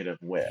almost made of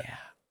web Yeah.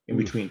 in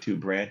between Oof. two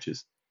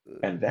branches,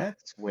 and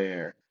that's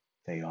where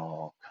they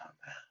all come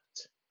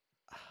out.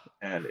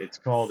 And it's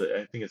called,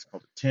 I think it's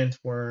called a tent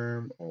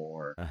worm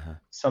or Uh-huh.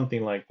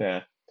 something like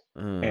that.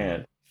 Mm.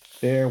 And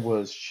there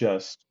was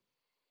just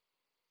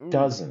Ooh.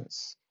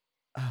 dozens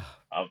Ah.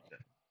 of them,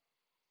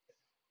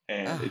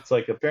 and Ah. it's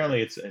like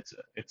apparently it's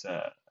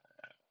a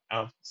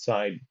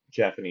outside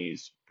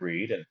Japanese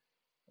breed and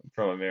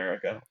from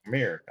America,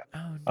 Oh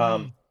um,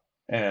 no.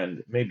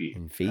 and maybe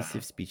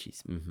Invasive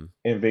species. Mm-hmm.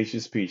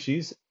 invasive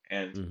species,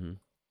 and Mm-hmm.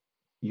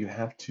 you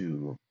have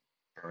to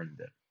burn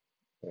them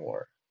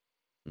or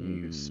you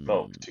use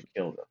smoke Mm. to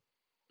kill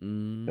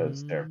them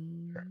because they're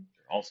Mm.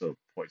 also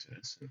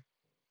poisonous. And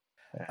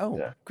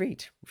Oh,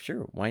 great.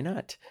 Sure. Why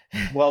not?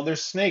 well,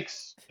 there's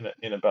snakes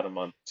in about a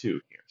month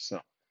too here,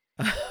 so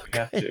Oh, we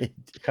have to good.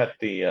 cut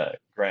the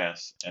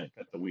grass and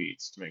cut the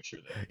weeds to make sure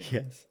that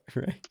Yes,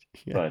 right.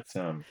 Yes.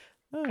 But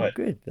Oh, but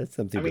good. That's I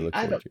something to mean, look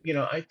I forward don't,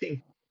 to. I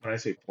think when I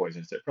say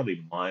poisonous, they're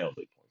probably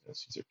mildly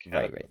poisonous. These are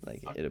Right, right.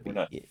 caterpillars. Like it'll We're be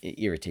not.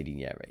 irritating.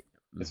 Yeah, right.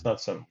 It's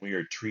not some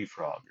weird tree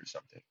frog or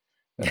something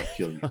that'll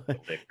kill you with a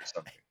lick or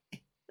something.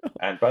 Mm-hmm.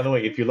 And by the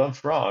way, if you love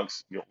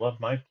frogs, you'll love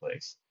my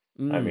place.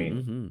 I mean,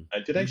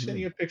 Mm-hmm. did I send Mm-hmm.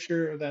 you a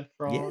picture of that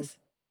frog? Yes.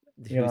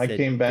 Who I said,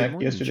 came "Good back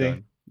morning, yesterday.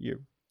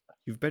 Sean.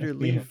 You've better Yeah,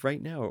 leave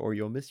right now, or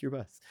you'll miss your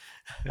bus."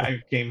 I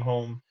came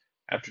home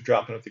after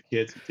dropping off the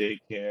kids at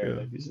daycare. Yeah.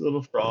 Like this little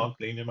Yeah. frog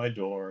cleaning my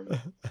door.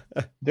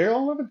 They're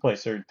all over the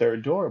place. They're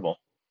adorable.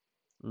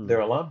 They're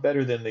Mm. a lot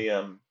better than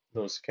the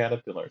those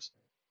caterpillars.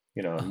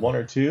 And one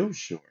or Oh, two,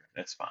 sure,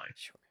 that's fine.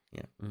 sure.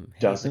 Yeah. Mm. Hey, look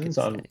at Dozens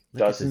the on sky. Look at those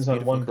dozens on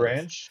beautiful one colors.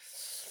 branch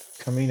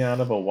coming out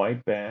of a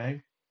white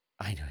bag.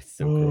 I know it's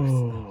so gross.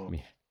 Oh Oh,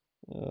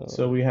 man.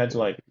 so Oh we had to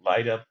boy. like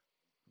light up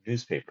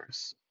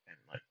newspapers and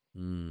like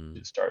Mm.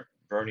 just start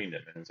burning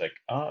them. And it's like,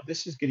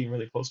 this is getting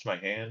really close to my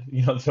hand.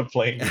 The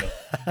flame.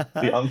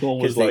 The uncle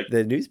was Because like,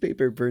 the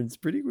newspaper burns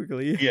pretty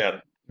quickly.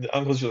 yeah. The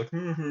uncle's just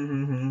like,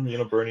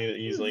 burning it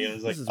easily, and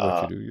it's This like, is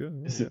what you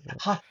do. this Yeah, is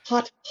hot,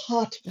 hot,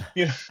 hot. Hot.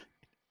 yeah.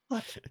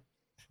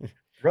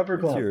 Rubber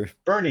glove,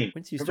 burning.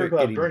 Once you Rubber start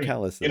glove, getting burning.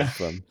 calluses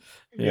from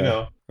You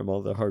know. from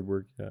all the hard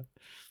work. Yeah.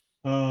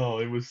 Oh,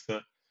 it was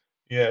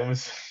yeah, it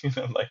was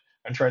like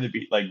I'm trying to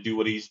be like do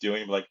what he's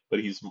doing, but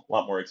he's a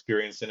lot more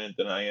experienced in it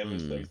than I am.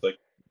 Mm. He's like,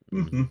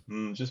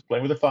 Hmm. just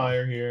playing with the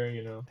fire here.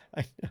 I know.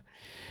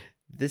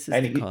 This is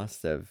And the he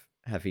cost of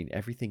having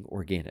everything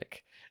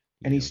organic.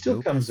 and he still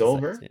No comes pesticides.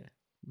 over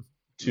Yeah.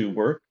 to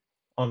work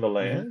on the Mm-hmm.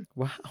 land,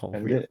 Wow.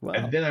 and Really? then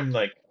and Wow.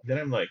 then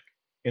I'm like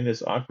in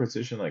this awkward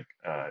position, like,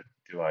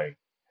 do I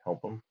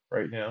help him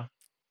right now?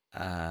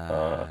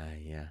 Uh,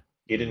 Yeah.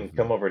 he didn't Mm-hmm.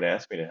 come over to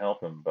ask me to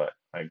help him, but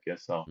I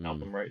guess I'll help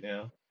Mm. him right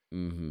now.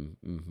 Mm-hmm.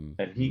 Mm-hmm.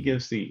 And he Mm-hmm.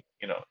 gives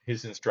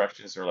his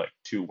instructions are like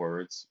 2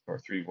 words or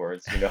 3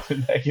 words,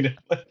 negative.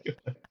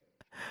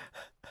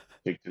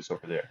 Take this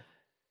over there.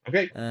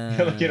 Okay.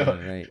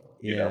 Right.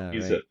 You know, Yeah,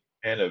 he's a right.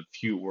 man of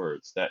few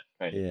words, that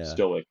kind of Yeah.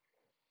 stoic.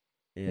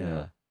 You know,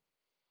 Yeah.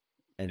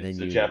 And it's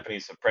then a you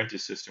Japanese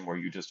apprentice system where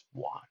you just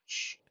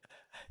watch.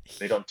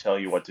 They don't tell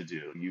you what to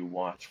do. You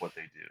watch what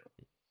they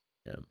do.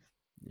 yeah.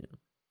 Yeah.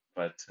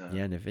 But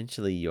Yeah, and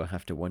eventually you'll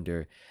have to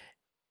wonder,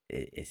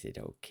 is it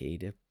okay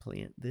to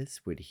plant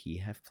this? Would he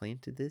have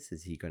planted this?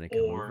 Is he going to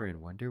come over or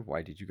and wonder,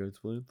 why did you guys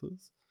plant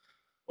this?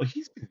 well,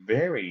 he's been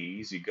very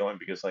easygoing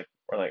because I'm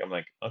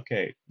like,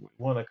 okay, we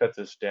want to cut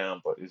this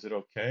down, but is it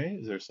okay?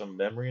 Is there some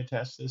memory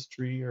attached to this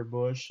tree or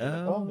bush? And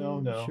like, oh no, Oh,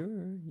 no, sure.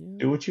 Yeah.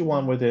 do what you Yeah.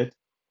 want with it,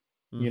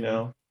 you Mm-hmm.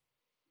 know.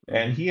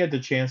 And Mm-hmm. he had the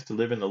chance to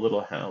live in the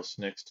little house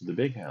next to the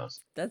big house.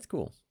 That's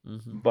cool.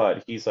 Mm-hmm.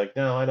 But he's like,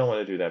 no, I don't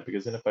want to do that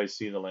because then if I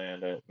see the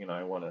land,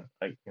 I want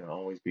to,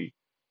 always be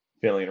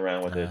feeling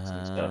around with it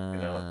and stuff.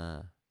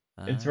 Ah,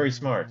 It's very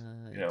smart.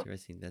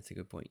 interesting. That's a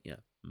good point. Yeah.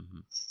 Mm-hmm.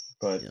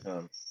 But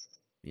Yeah.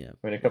 Yeah.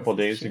 I mean, a It's couple of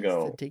his days chance to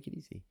ago, take it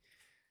easy.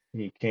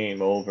 he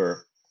came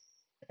over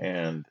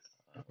and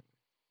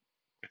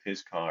with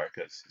his car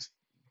because his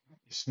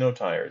snow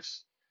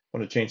tires,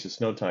 want to change the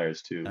snow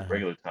tires to Uh-huh.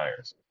 regular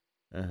tires,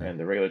 Uh-huh. and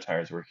the regular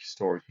tires were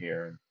stored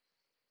here. And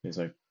he's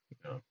like,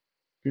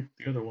 get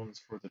the other ones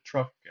for the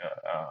truck.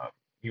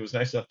 He was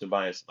nice enough to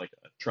buy us like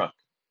a truck,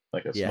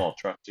 like a Yeah. small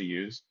truck to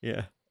use,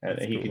 Yeah. and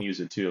That's he can cool. use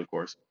it too, of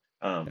course,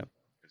 Yeah.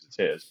 because it's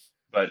his.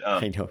 But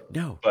I know.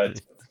 No. but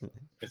it's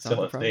It's on still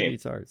the his property. name.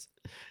 It's ours.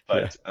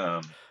 Yeah.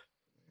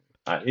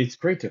 But it's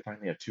great to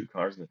finally have 2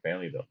 cars in the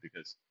family though,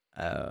 because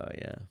Oh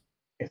yeah.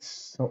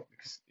 it's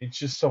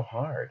just so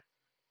hard.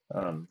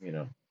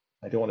 Yeah.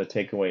 I don't want to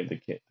take away the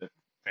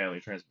family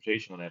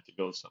transportation when I have to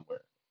go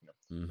somewhere.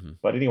 Mm-hmm.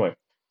 But anyway,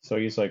 so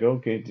he's like,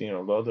 okay,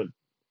 load the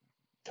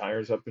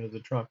tires up into the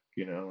truck,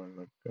 and I'm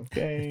like, That's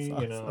okay,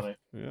 awesome.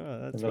 Yeah,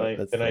 and that's then what I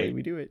that's then the way I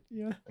we do it.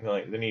 Yeah.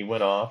 and then he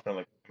went off, and I'm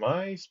like, am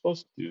I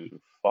supposed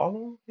to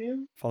follow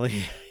him?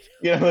 Following.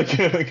 Like,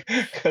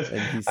 because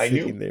And he's I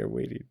knew, sitting there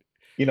waiting.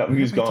 he Where are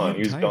was my gone, damn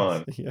he was tires?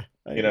 gone. Yeah,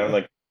 I I'm know.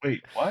 like,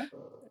 wait, what?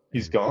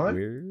 He's And gone?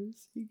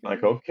 where's he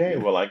Like, going? okay,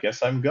 Yeah. well, I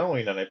guess I'm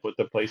going, and I put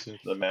the place into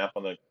the map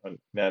on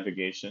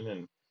navigation,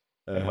 and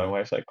my Uh-huh.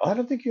 wife's like, oh, I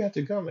don't think you have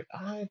to go. I'm like,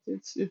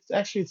 it's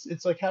actually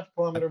it's like half a Uh,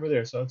 kilometer over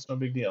there, so it's no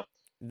big deal,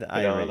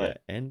 I right, and I yeah,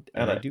 and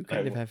and I I, do and I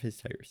kind of have his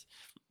tires.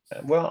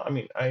 well, I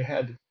mean, I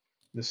had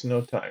the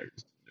snow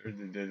tires, or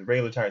the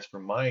regular tires for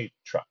my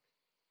truck,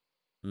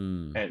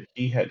 Mm. and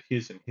he had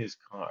his in his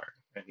car,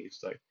 and he's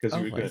like, because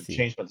we Oh, were I going to see.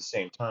 change them at the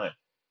same time,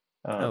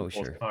 Oh, both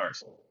sure.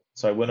 cars.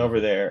 So I went over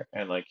Mm-hmm. there,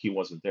 and like he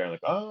wasn't there.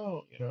 Like,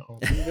 oh,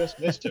 we just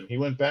missed him. He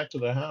went back to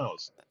the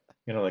house.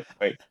 Like,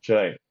 wait, should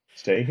I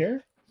stay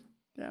here?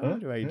 Now Huh? what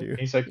do I Huh? do?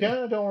 He's like,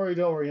 Yeah, yeah, don't worry,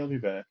 he'll be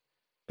back.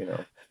 You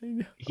know, I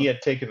know. he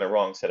had taken the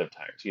wrong set of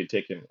tires. He had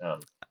taken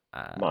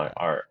my Ah.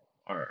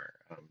 our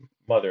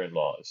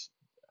mother-in-law's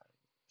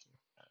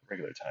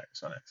regular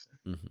tires on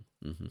accident.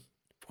 Mm-hmm. Mm-hmm. Boy,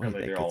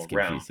 Apparently, that they're gets all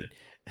round confusing.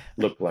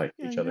 and look like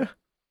Yeah, each I know. other.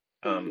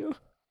 I Um, know.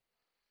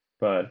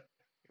 but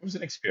it was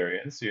an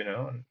experience,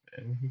 and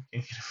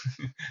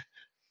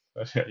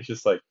but it's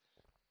just like,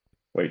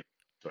 wait,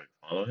 do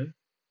I follow him?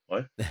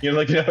 What?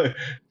 Like I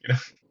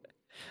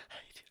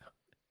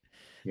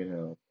you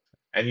know,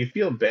 and you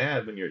feel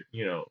bad when you're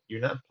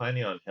not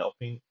planning on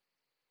helping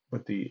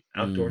with the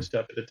know. outdoor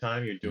stuff at the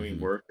time. You're doing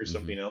Mm-hmm. work or Mm-hmm.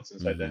 something else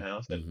inside the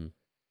house, Mm-hmm. and Mm-hmm.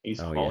 he's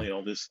Oh yeah. hauling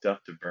all this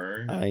stuff to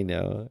burn, and I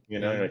know.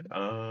 you're like, And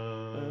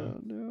oh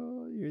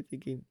no, you're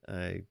thinking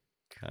I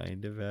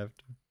kind of have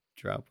to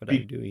drop what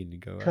I'm doing to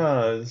go out there.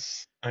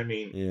 because I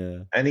mean, Yeah.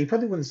 and he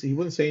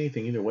wouldn't say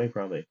anything either way,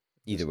 probably.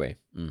 Either Just way.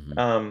 Mm-hmm.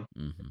 um,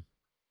 Mm-hmm.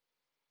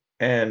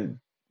 and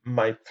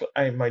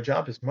my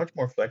job is much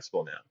more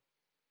flexible now,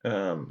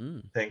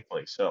 Mm.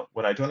 thankfully. So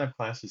when I don't have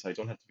classes, I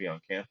don't have to be on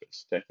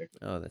campus technically.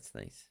 Oh, that's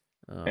nice.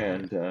 Oh yeah.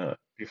 And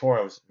before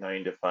I was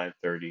 9 to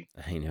 5:30,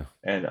 I know.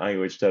 and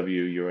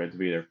IUHW, you had to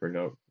be there for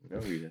no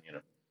reason.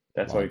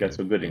 That's why we got Longer.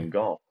 so good Yeah. in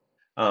golf.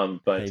 I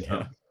But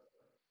know.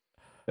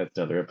 that's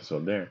another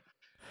episode there.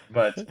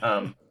 But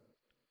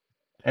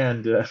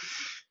and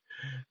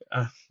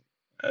uh,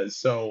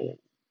 so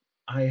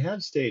I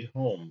have stayed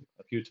home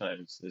a few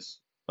times this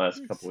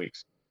last couple Nice.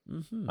 weeks,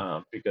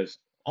 Mm-hmm. because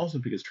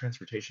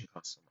transportation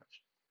costs so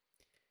much,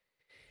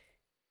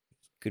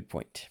 Good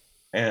point.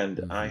 and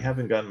I Mm-hmm.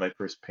 haven't gotten my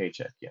first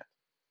paycheck yet,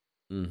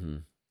 Mm-hmm.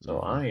 so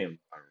Mm-hmm. I am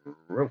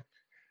broke.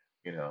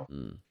 You know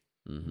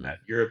Mm-hmm. that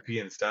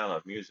European style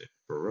of music,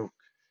 broke.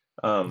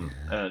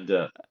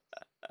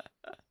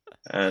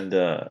 And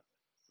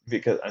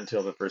because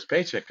until the first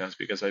paycheck comes,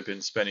 because I've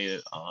been spending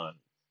it on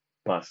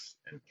bus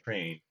and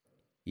train,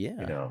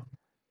 you Yeah. know.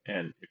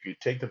 And if you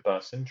take the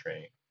bus and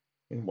train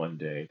in one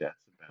day, that's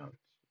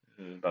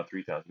about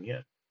 3,000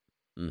 yen,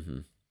 Mm-hmm.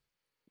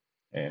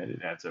 and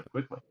it adds up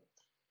quickly.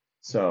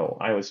 So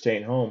I was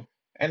staying home,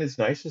 and it's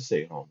nice to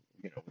stay home,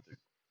 with the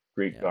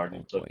great Yeah. garden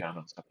Oh to look boy. out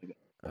on stuff like that.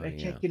 But Oh I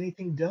can't yeah. get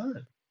anything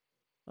done.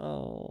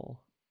 Oh.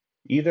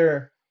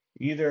 Either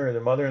either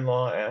the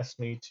mother-in-law asked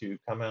me to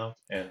come out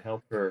and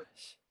help her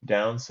Gosh.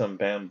 down some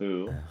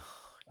bamboo,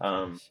 Oh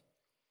um, gosh.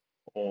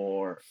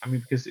 or I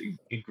mean, because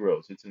it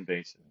grows, it's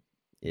invasive,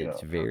 you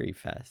It's know. very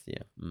fast.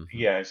 Yeah. Mm-hmm.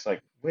 Yeah, it's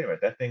like, wait a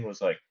minute, that thing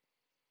was like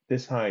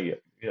this high,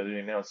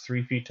 now it's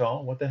 3 feet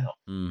tall. What the hell,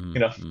 Mm-hmm. you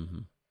know?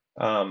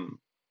 Mm-hmm. Um,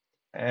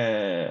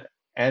 and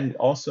and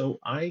also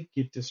I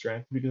get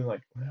distracted because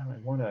like,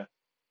 well,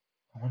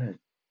 I wanna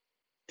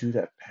do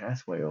that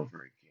pathway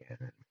over again,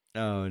 and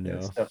Oh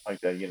no. stuff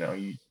like that.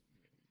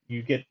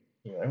 You get,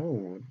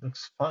 oh, it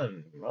looks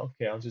fun. Well,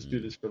 okay, I'll just do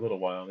Mm, this for a little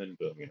while, and then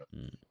boom,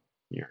 mm,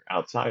 you're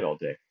outside all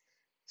day. yeah.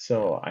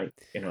 So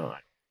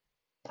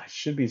I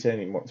should be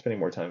spending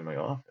more time in my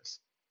office.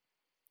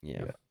 Yeah.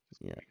 You know,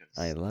 just Yeah.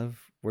 I because.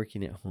 love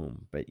working at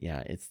home, but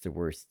yeah, it's the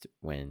worst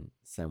when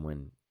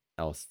someone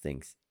else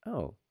thinks,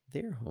 "Oh,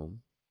 they're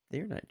home.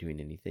 They're not doing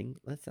anything.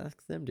 Let's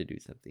ask them to do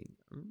something."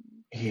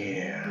 Kind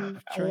Yeah,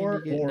 of trying to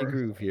or get in a or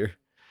groove here.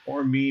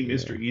 or me,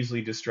 Mr. Yeah.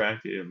 Easily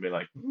Distracted, and be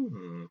like,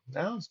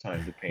 now it's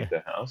time to paint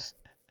the house.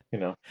 You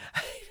know,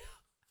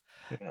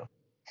 you know.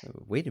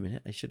 Wait a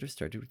minute. I should have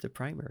started with the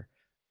primer.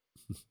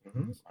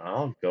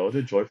 I'll go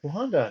to Joyful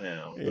Honda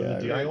now. Go to the Yeah,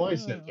 right. DIY Yeah.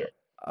 center.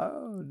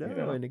 Oh You no,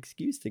 know, an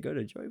excuse to go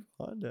to Joyful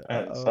Honda.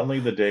 and Uh-oh. suddenly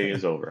the day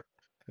is over.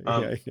 Yeah,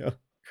 Um, I know.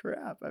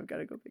 Crap, I've got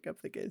to go pick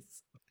up the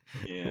kids.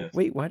 yes.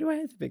 Wait, why do I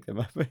have to pick them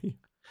up?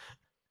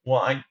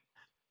 Well,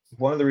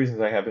 one of the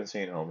reasons I have been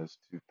staying home is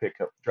to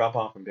drop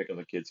off and pick up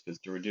the kids, because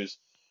to reduce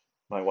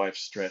my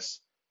wife's stress,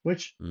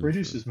 which Mm-hmm.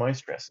 reduces my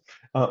stress.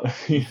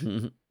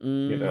 Mm-hmm.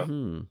 You know,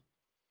 Mm-hmm.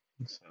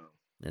 so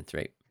That's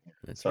right.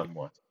 That's right.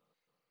 somewhat.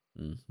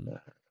 Mm-hmm. Uh,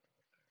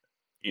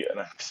 yeah, and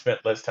I've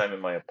spent less time in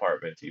my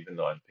apartment, even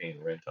though I'm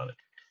paying rent on it.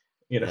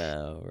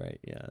 No, right.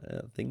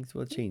 Yeah. Things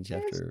will change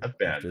It's after not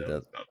bad though.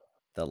 It's not.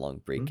 the long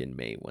break Hmm? in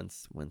May.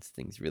 Once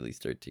things really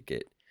start to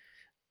get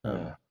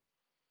Uh,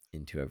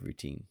 into a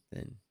routine,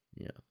 then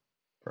yeah.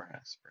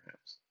 perhaps.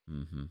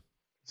 Mm-hmm.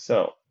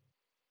 So,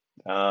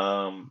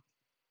 um,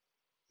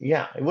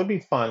 yeah, it would be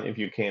fun if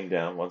you came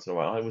down once in a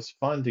while. It was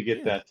fun to get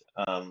Yeah.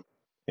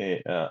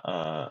 that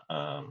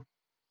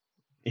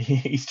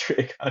Easter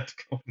egg hunt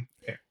going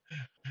there.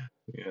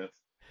 Yes.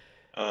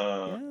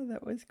 Uh, Yeah,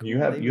 that was you cool.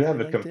 They have really a liked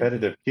it, and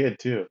competitive kid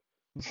too.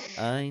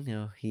 I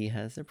know he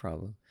has a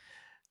problem,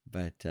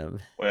 but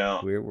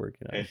Well, we're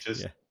working on it. it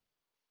just Yeah.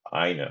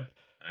 I know.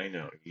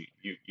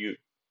 You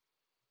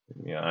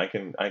yeah, I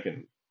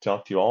can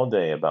talk to you all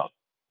day about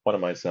one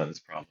of my son's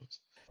problems.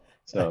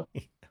 So,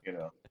 you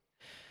know,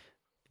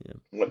 Yeah.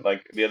 what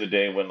like the other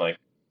day when like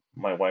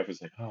my wife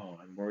was like, "Oh,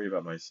 I'm worried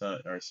about our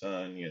son,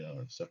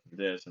 and stuff like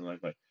this," and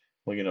like,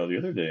 well, the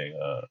other day,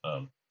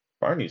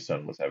 Barney's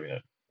son was having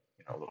a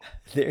little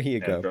There you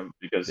go. tantrum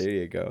because There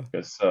you go.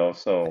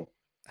 so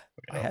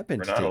I happened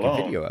we're to not take a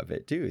alone. video of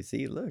it too.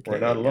 See, look, We're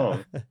not hey,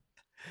 alone.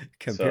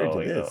 compared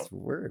So, to this,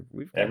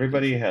 we've got it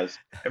everybody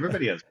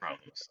easy. has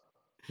problems,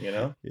 you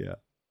know? Yeah.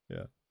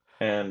 Yeah.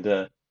 And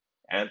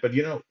but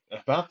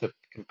about the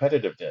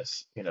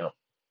competitiveness,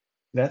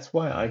 that's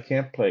why I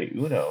can't play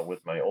Uno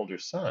with my older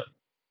son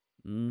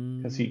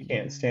because he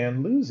can't stand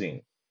Mm,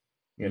 losing,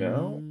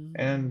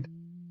 and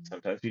mm,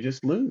 sometimes you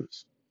just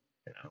lose,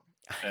 you know.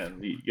 I And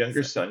know. the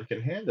younger So, son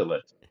can handle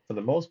it for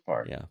the most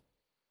part. yeah.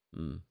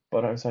 Mm,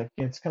 But I was like,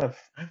 it's kind of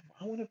I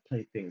want to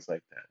play things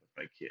like that with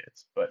my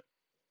kids, but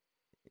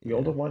the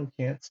older yeah. one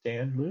can't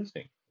stand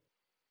losing,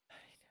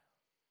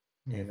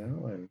 And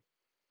and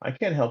I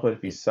can't help it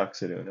if he it,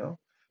 sucks at Uno.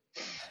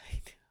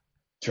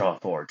 Draw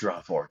four,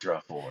 draw four, draw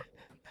four.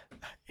 I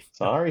know.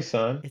 Sorry,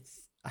 son.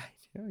 I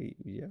know.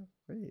 Yeah.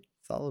 Right.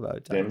 It's all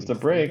about Them's the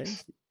timing. breaks.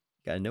 Sometimes you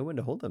gotta know when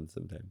to hold them.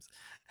 Sometimes.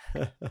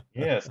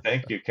 Yes,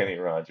 thank you, Kenny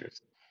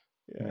Rogers.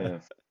 Yeah.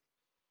 Yes.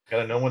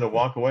 Gotta know when to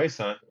walk away,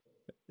 son.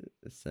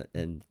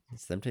 And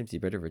sometimes you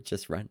better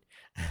just run.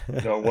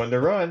 Know when to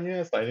run.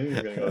 Yes, I knew you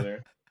were gonna go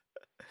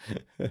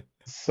there.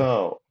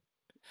 So,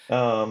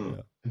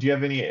 Yeah. do you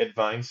have any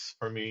advice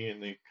for me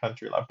in the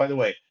country life? By the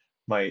way,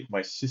 my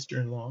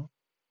sister-in-law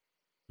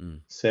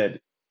Mm.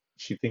 said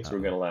she thinks we're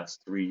Uh-oh. gonna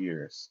last 3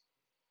 years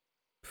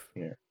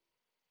here.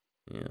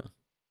 Yeah.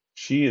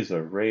 She is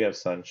a ray of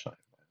sunshine,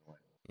 by the way.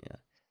 Yeah.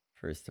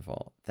 First of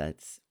all,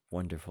 that's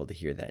wonderful to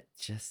hear that,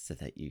 just so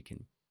that you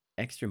can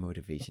extra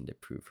motivation to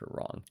prove her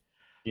wrong.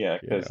 Yeah, You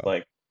because know.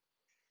 like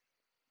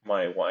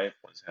my wife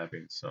was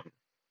having some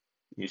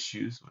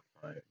issues with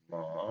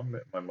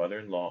my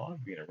mother-in-law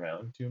being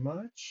around too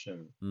much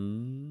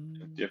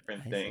and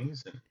different I see.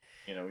 things. And,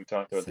 we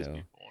talked about this So,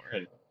 before.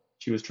 And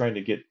she was trying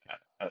to get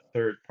a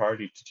third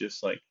party to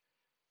just like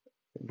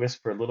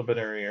whisper a little bit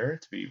in her ear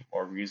to be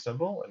more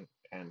reasonable.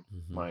 And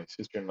mhm. my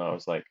sister-in-law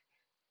was like,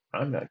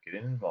 I'm not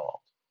getting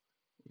involved,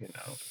 you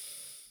know.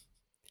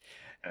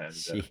 And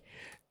she,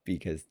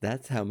 because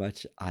that's how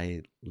much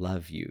I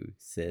love you,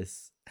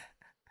 sis.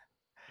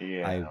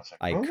 yeah, I was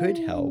like, I could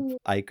help. oh,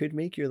 I could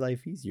make your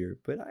life easier,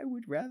 but I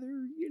would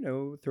rather,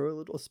 throw a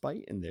little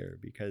spite in there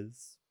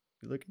because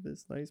look at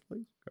this nice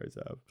place you guys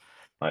have.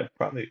 I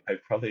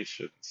probably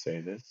shouldn't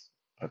say this,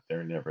 but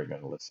they're never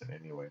going to listen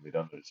anyway. They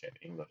don't understand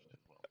English as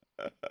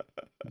well.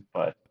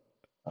 But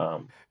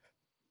um,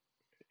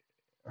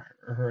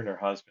 her and her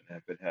husband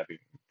have been having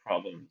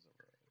problems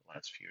over the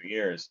last few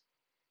years,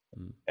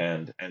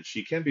 Mm, and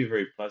she can be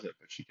very pleasant,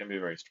 but she can be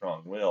very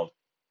strong-willed.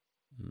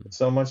 mm.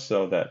 So much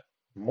so that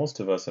most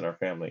of us in our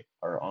family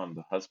are on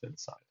the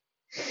husband's side,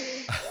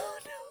 Oh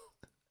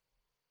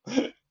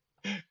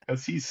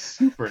because he's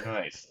super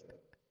nice.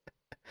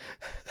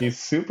 He's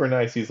super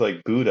nice. He's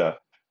like Buddha,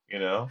 you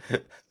know, no.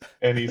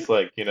 and he's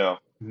like,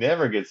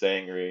 never gets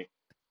angry.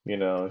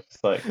 It's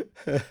just like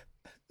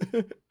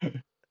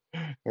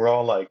we're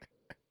all like,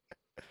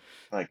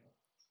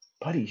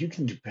 buddy, you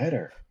can do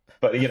better.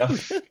 But we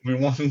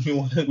want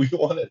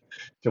it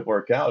to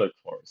work out, of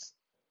course.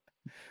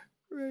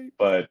 Right.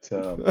 But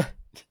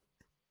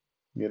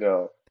you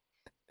know,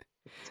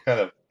 it's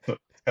kind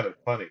of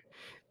funny.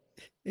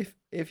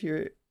 If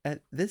you're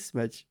at this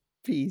much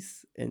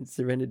peace and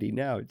serenity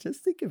now,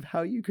 just think of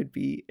how you could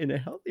be in a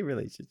healthy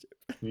relationship.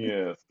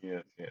 Yes,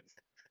 yes, yes.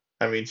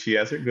 I mean, she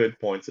has her good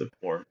points of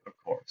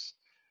course,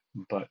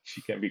 but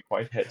she can be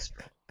quite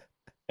headstrong.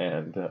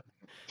 And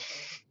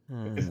it's, Uh,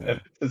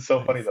 and it's so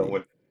I funny though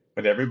see.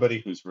 when everybody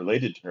who's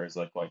related to her is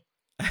like,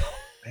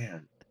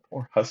 man,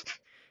 poor husband.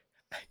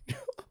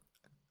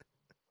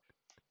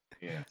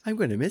 Yes. I'm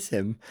going to miss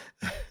him.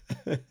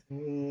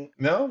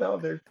 No, no,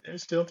 they're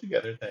still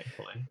together,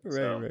 thankfully. Right,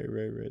 So, right,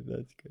 right, right.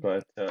 That's good.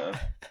 but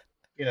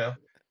you know,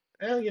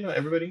 well,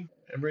 everybody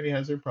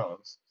has their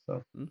problems.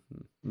 So,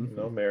 Mm-hmm,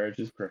 mm-hmm. marriage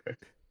is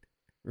perfect.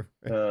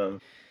 Right.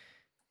 Um,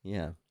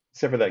 Yeah,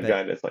 except for that but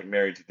guy that's like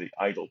married to the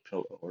idol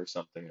pillow or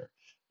something, or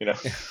you know,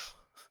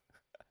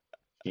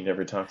 he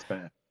never talks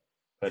back.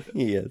 But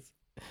he is.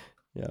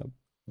 Yeah,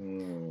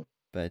 mm,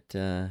 but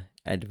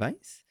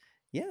advice?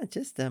 Yeah,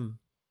 just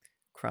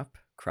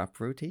crop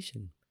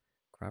rotation.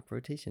 crop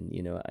rotation.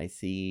 I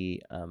see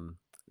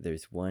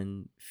there's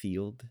one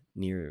field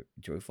near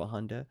Joyful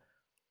Honda.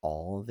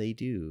 All they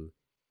do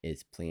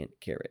is plant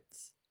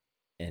carrots.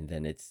 And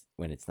then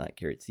when it's not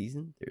carrot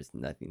season, there's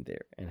nothing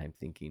there. And I'm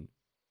thinking,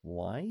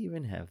 why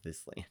even have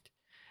this land?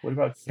 What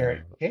about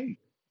carrot So, cake?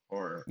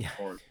 Or yeah,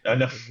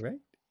 no. right?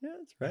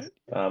 Yes, right.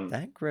 Um,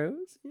 That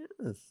grows,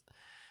 yes.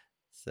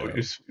 So,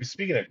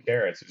 Speaking of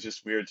carrots, it's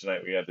just weird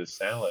tonight. We had this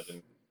salad,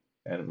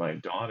 and my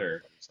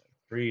daughter, who's like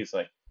 3, is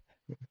like,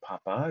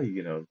 Papa,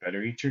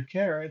 better eat your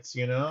carrots.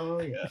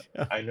 Yeah,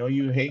 I know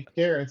you hate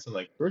carrots. And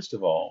like, first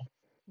of all,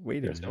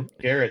 wait a there's no minute.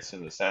 carrots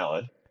in the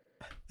salad,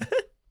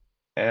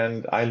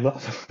 and I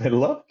love I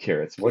love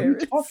carrots. What are you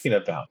Carrots. talking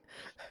about?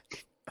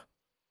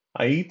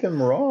 I eat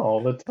them raw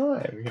all the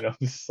time.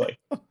 It's like,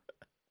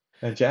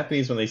 and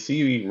Japanese, when they see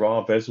you eat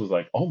raw vegetables,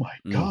 like, oh my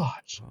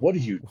gosh, what are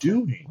you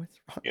doing? What's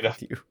wrong You know,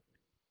 with you?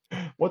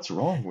 what's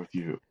wrong with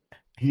you?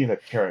 Eating a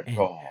carrot And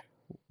raw.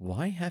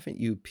 why haven't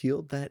you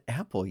peeled that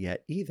apple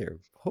yet either?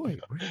 Boy,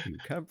 where do you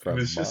come It from,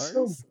 was just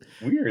so Mars?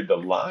 weird, the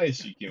lies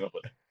she came up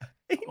with.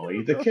 I I'll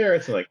eat the know.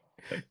 carrots, and like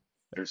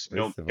there's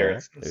no First of all,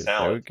 carrots in the there's no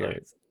salad tonight.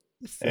 carrots.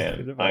 And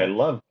Second of I all,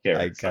 love I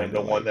carrots. I'm kind the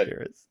of one like that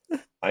carrots.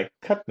 I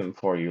cut them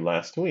for you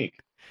last week.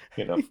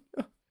 I know.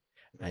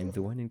 I'm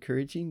the one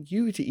encouraging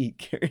you to eat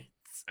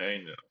carrots.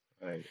 I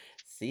know.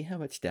 See how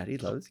much Daddy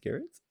loves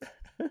carrots?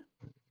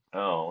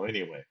 Oh,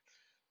 anyway.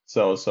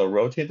 So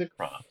rotate the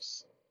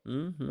crops.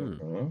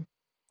 Mm-hmm.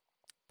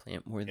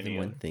 Plant more than Any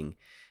one other? thing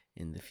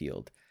in the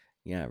field.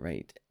 Yeah,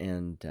 right.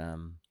 And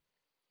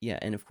yeah,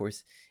 and of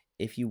course,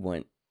 if you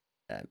want,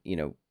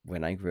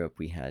 when I grew up,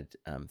 we had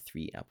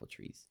 3 apple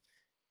trees.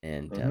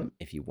 And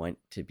if you want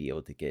to be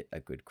able to get a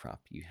good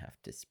crop, you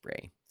have to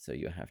spray. So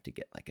you have to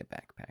get like a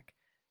backpack,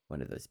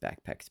 one of those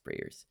backpack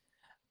sprayers.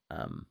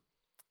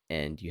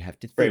 And you have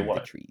to Spray thin the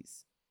what?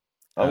 trees.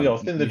 Oh, yeah, I'll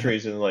thin the you have,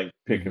 trees and like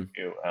pick a Mhm.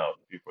 few out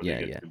before they Yeah,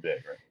 get yeah. too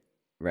big, right?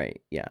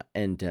 Right, yeah,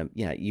 and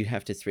yeah, you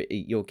have to spray.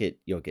 You'll get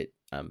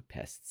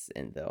pests,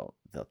 and they'll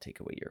take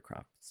away your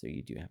crop. So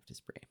you do have to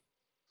spray.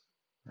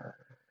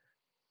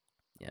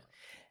 Yeah,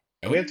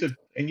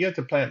 And you have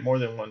to plant more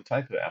than one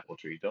type of apple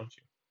tree, don't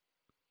you?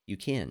 you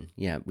can.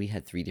 Yeah, we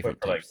had 3 But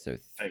different for like types, so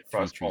three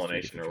cross trees, 3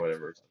 pollination different or types.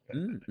 whatever, or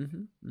something like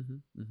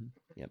that.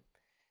 Yep.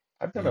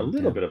 I've done a And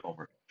little bit of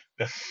homework,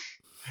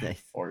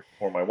 nice. or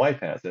my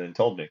wife has, and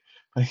told me.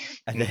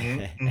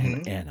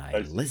 And I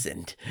I see.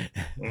 listened.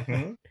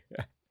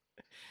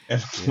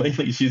 And Yeah.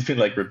 lately she's been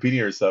like repeating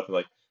herself, and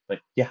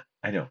like, yeah,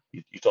 I know,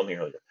 you told me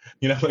earlier.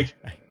 Like,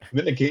 and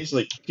then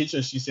occasionally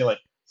she's saying like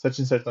such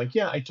and such, like,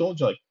 yeah, I told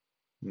you, like,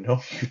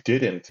 no, you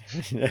didn't.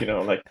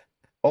 Like,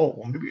 oh,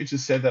 well, maybe you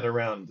just said that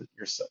around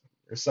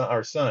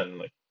our son,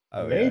 like,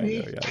 Oh yeah, I know. maybe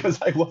Yeah,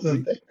 because I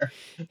wasn't there.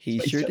 he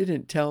sure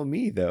didn't tell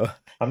me though.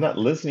 I'm not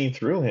listening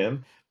through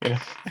him. I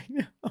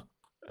know.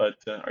 But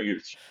are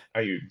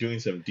you doing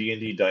some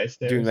D&D dice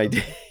there? Doing or my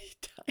something?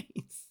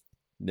 dice.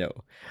 No,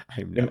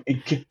 I'm not.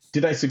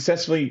 Did I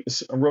successfully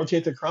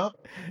rotate the crop?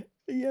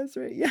 Yes,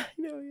 right. Yeah,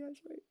 I know. Yes,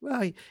 right.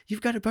 Wow,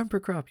 you've got a bumper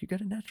crop. You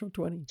got a natural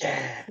 20.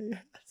 Yeah.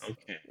 Yes.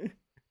 Okay.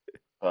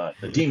 But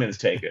the demons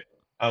take it.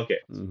 Okay.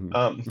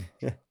 Mhm.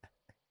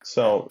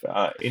 So,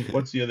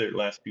 what's the other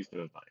last piece of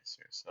advice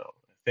here? So,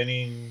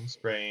 thinning,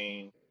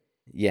 spraying.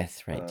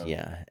 Yes, right.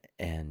 Yeah,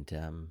 and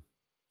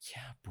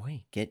yeah,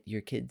 boy, get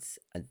your kids.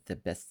 The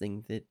best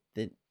thing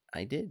that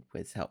I did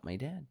was help my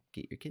dad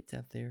get your kids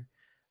out there,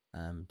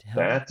 to help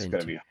That's and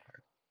going to be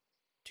hard.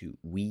 to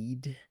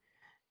weed.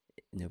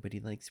 Nobody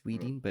likes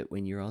weeding, but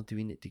when you're all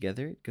doing it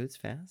together, it goes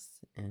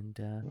fast. And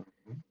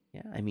Mhm.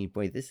 yeah, I mean,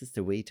 boy, this is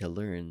the way to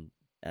learn,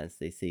 as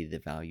they say, the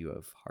value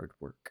of hard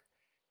work.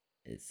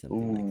 Is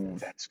something like Ooh,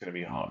 this. that's going to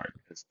be hard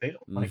because they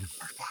don't like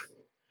hard work.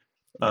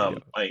 I know.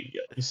 My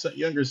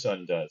younger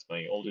son does.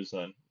 My older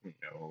son,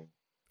 no.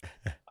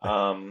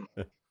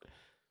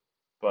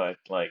 But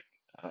like,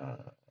 I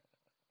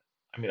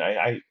mean,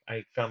 I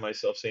found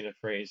myself saying a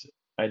phrase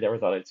I never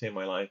thought I'd say in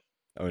my life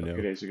Oh a few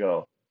no. days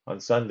ago. On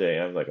Sunday,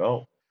 I was like,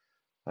 oh,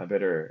 I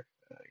better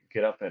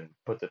get up and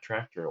put the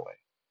tractor away.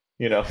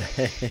 You know,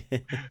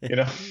 you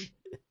know,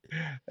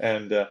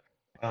 and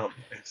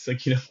it's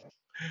like,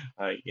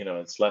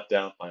 it's left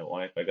out. My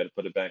wife, I got to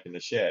put it back in the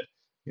shed.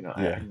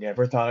 I Yeah.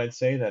 never thought I'd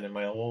say that in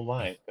my whole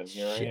life, and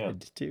here I am.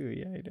 Shed too.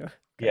 Yeah, I know.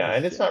 Yeah, Got a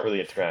and it's shed. not really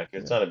a tractor.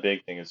 It's Yeah. not a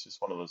big thing. It's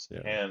just one of those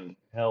Yeah.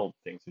 handheld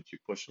things that you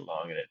push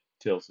along and it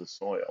tills the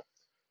soil.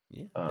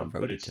 Yeah. A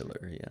But it's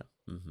rototiller. Yeah.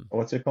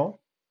 what's it called?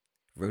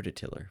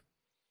 Rototiller.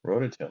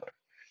 Rototiller.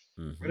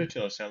 Mm-hmm.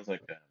 Rototiller sounds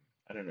like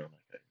I don't know,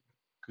 like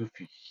a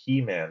goofy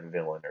He-Man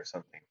villain or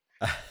something.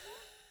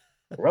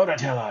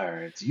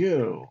 Rototiller, it's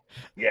you.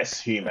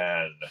 Yes,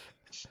 He-Man.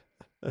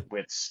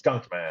 With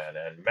Skunkman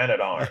and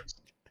Man-at-Arms.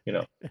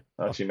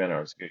 Actually,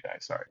 Man-at-Arms, good guy.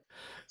 Sorry,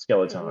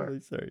 Skeletor. Oh,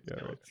 sorry.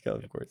 Yeah, right.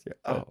 Skeletor, of course. Yeah.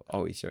 But Oh,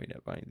 always showing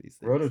up behind these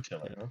things.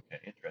 Rototiller. Yeah. Okay,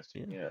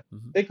 interesting. Yeah. Yeah,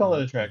 Mhm, they call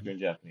it mhm, a tractor mhm. in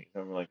Japanese.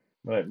 I'm like,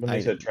 when I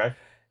they said know. tractor,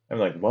 I'm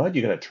like, what?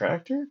 You got a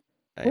tractor?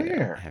 I know.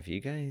 Where? Have you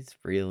guys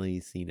really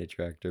seen a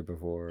tractor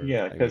before?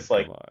 Yeah, I mean, because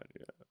like, come on.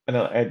 Yeah. I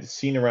know I'd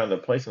seen around the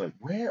place. I'm like,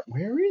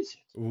 where is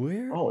it?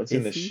 Where Oh, it's in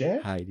is the he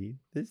shed. hiding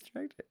this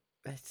tractor?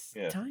 That's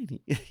Yeah.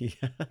 tiny.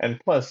 Yeah. And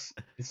plus,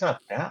 it's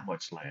not that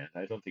much land.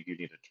 I don't think you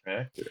need a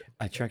tractor.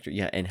 A tractor,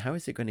 yeah. And how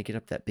is it going to get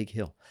up that big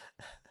hill?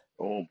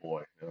 Oh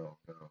boy, no,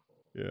 no.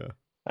 Yeah.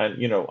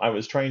 And I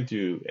was trying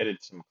to edit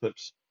some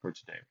clips for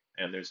today,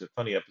 and there's a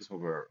funny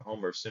episode where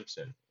Homer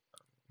Simpson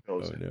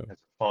goes Oh and no. has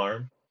a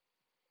farm,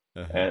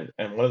 Uh-huh.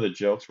 and one of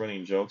the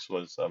running jokes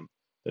was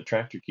the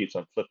tractor keeps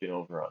on flipping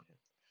over on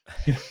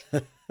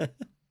him.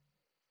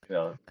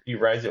 He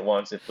rides it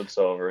once, it flips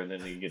over, and then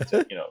he gets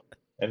it,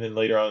 and then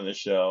later on in the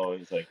show,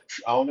 he's like,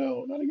 "Oh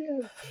no, not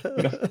again!"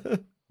 You know,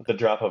 at the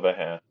drop of a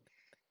hat.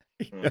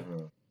 Yeah.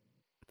 Hmm.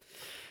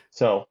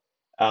 So,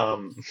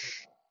 um,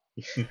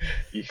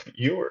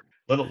 you were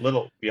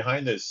little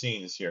behind the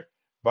scenes here.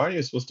 Barney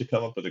was supposed to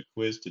come up with a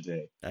quiz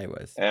today, I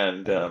was.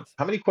 and I was.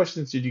 how many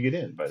questions did you get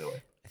in, by the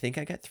way? I think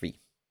I got 3.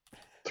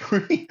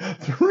 Three,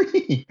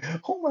 three.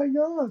 Oh my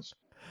gosh!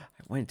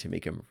 I wanted to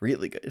make them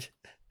really good.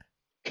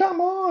 Come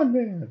on,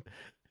 man!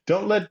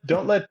 Don't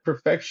let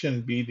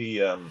perfection be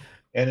the Oh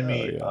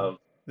enemy yeah. of,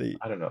 The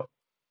I don't know,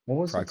 what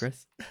was it?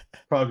 progress.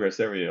 Progress.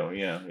 There we go.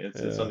 Yeah,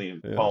 it's Yeah. something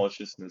Yeah.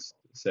 Polishes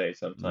say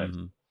sometimes.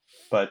 Mm-hmm.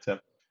 But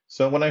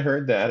so when I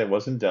heard that it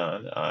wasn't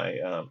done, I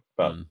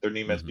about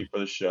 30 minutes Mm-hmm. before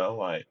the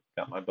show, I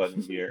got my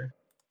button gear,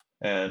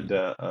 and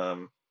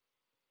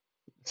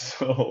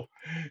so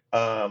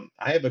I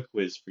have a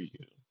quiz for you,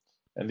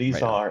 and these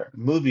Right on. are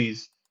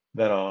movies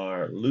that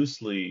are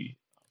loosely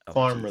Oh,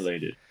 farm geez.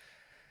 related.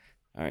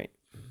 All right.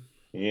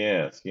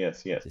 Yes,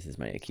 yes, yes. This is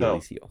my So,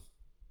 Achilles heel.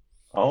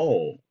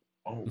 oh,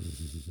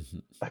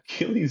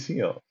 Achilles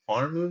heel,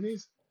 farm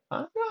movies?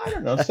 I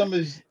don't know. Some of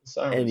these,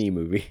 sorry, Any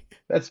movie.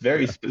 that's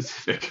very Yeah.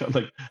 specific. I'm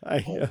like,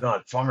 I oh, know.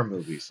 not farm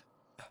movies.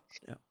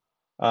 No.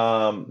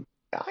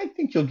 I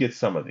think you'll get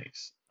some of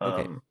these.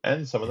 Okay.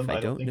 And some of If them I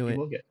I don't don't think know you it,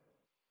 will get.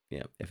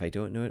 yeah. If I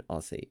don't know it,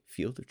 I'll say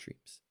Field of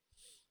Dreams.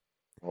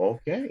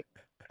 Okay.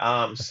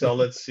 So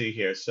let's see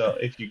here. So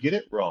if you get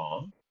it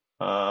wrong,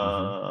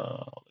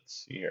 Mm-hmm.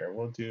 let's see here.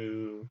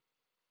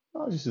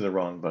 I'll just do the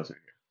wrong buzzer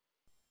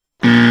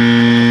here.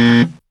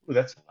 Ooh,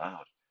 that's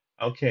loud.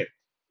 Okay.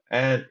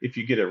 And if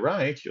you get it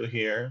right, you'll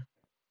hear,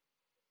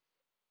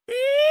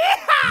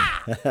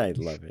 I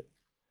love it.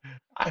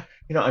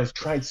 I've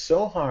tried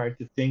so hard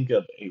to think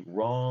of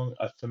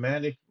a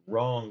thematic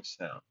wrong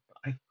sound, but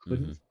I Mm-hmm.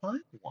 couldn't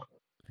find one.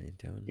 I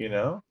don't You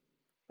know. know,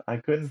 I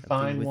couldn't Something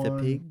find with a one.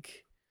 pig.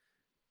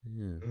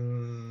 Yeah.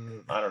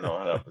 I don't know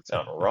how that would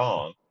sound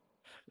wrong.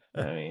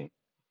 I mean,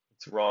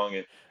 it's wrong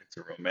if it's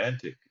a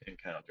romantic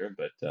encounter,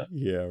 but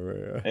Yeah.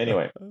 Right.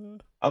 anyway,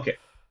 okay.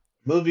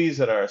 Movies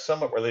that are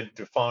somewhat related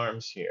to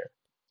farms here.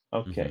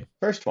 Mm-hmm. Okay,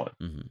 first one.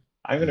 Mm-hmm.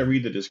 I'm going to Mm-hmm.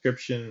 read the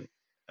description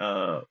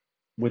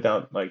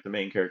without like the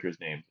main character's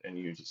names, and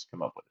you just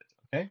come up with it.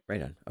 Okay.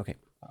 Right on. Okay.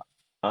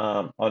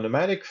 A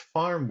nomadic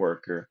farm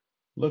worker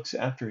looks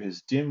after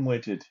his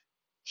dim-witted,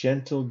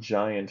 gentle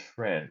giant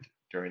friend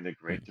during the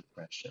Great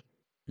Depression.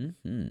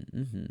 Mm-hmm.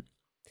 Mm-hmm.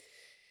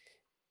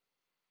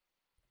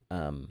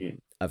 You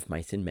Of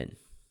Mice and Men.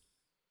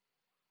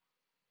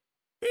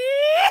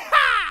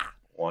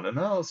 want to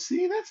know?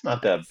 See, that's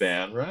not that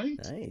bad, right?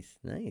 Nice.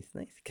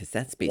 Because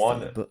that's based on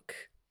One, the book.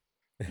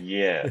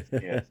 yes,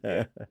 yes,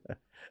 yes.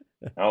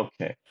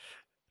 Okay.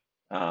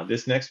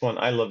 This next one,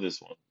 I love this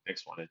one.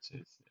 Next one,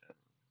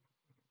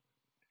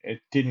 it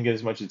didn't get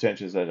as much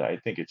attention as I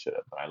think it should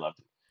have, but I loved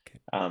it. Okay.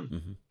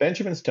 Um,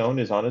 Benjamin Stone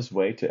is on his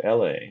way to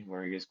LA,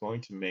 where he is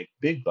going to make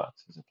big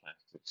bucks as a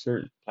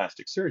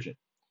plastic surgeon.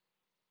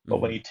 But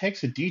when he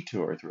takes a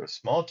detour through a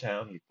small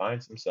town, he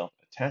finds himself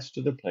attached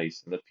to the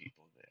place and the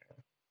people there.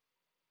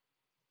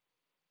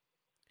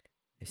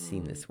 I've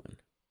seen Hmm. this one.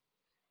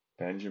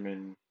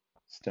 Benjamin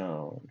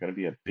Stone, going to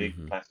be a big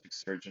plastic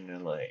surgeon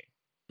in LA.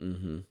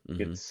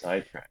 Get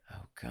sidetracked.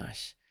 Oh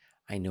gosh,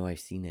 I know I've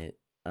seen it.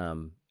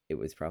 It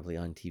was probably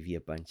on TV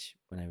a bunch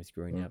when I was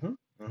growing up.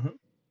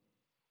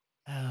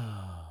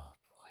 Oh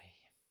boy,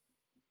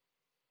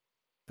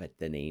 but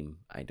the name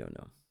I don't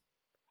know.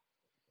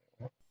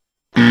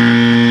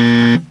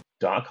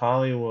 Doc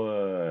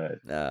Hollywood.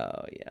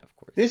 Oh yeah, of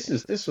course.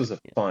 This was a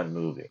fun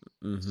movie.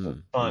 It's a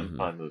fun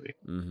movie.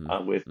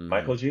 With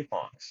Michael J.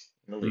 Fox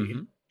in the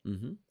lead.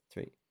 That's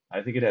right.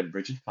 I think it had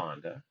Bridget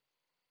Fonda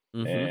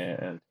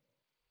and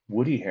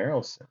Woody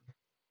Harrelson.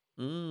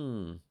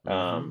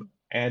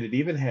 And it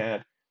even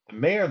had the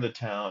mayor of the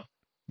town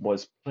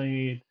was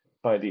played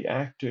by the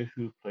actor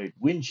who played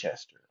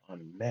Winchester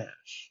on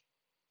MASH.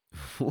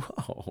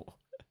 Whoa.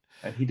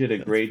 And he did a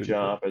That's great pretty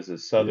job cool. as a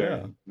southern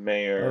Yeah.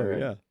 mayor. Oh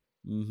yeah.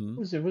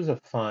 It was a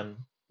fun,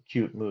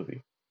 cute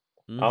movie.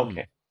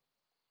 Okay.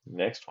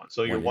 Next one.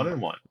 So you're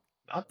 1-1.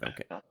 Not bad.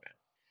 Okay. Not bad.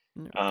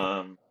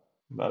 Okay.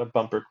 Not a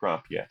bumper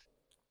crop yet.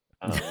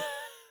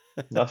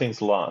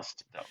 Nothing's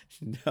lost. No.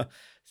 No.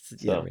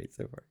 Yeah, right.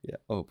 So far. Yeah.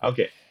 Oh.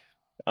 Okay.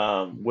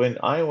 When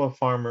Iowa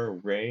farmer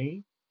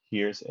Ray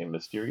hears a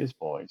mysterious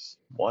voice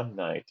one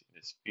night in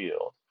his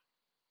field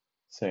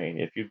saying,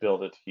 "If you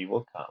build it, he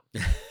will come," he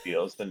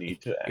feels the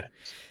need to act.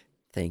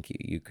 Thank you.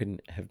 You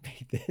couldn't have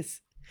made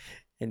this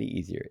any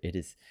easier. It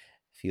is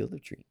Field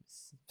of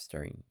Dreams,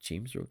 starring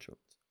James Earl Jones.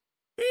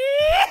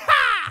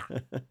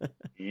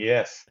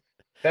 Yes.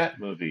 That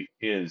movie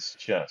is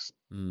just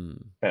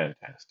Mm.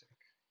 fantastic.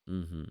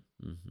 Mm-hmm.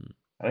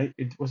 Mm-hmm.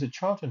 It was it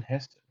Charlton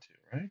Heston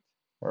too, right?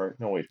 Or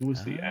no, wait, who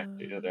was the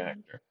other Um.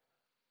 actor?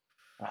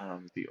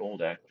 The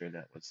old actor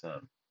that was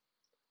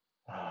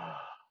uh,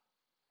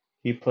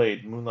 he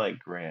played Moonlight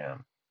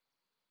Graham.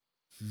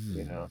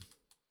 You know,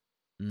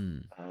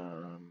 Mm.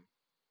 let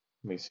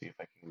me see if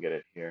I can get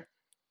it here.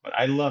 But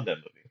I love that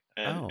movie.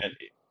 Oh,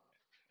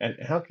 And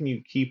how can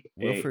you keep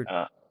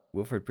a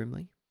Wilford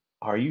Brimley.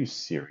 are you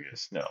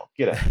serious? No,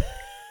 get out of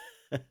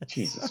here.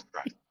 Jesus Sorry.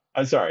 Christ.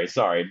 I'm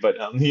sorry, but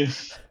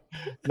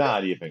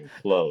not even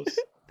close.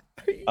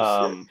 Are you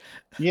sure?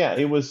 Yeah,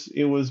 it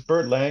was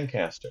Burt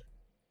Lancaster.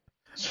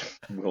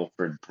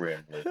 Wilford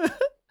Brimley. Burt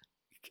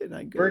Can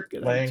I change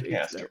that?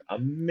 Lancaster, a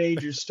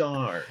major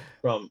star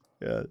from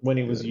Yeah, when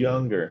he yeah, was yeah.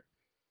 younger.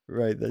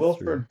 Right, that's true.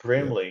 Wilford Yeah.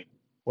 Brimley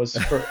was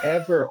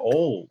forever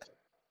old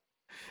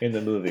in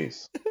the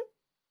movies.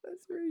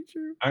 That's very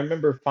true. I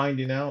remember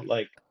finding out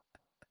like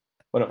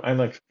when I'm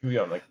like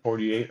I'm like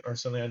 48 or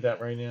something like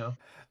that right now.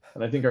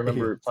 And I think I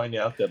remember Yes. finding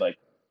out that like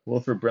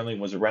Wilford Brimley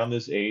was around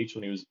this age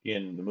when he was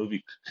in the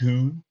movie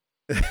Cocoon,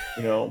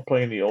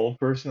 playing the old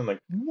person. I'm like,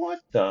 what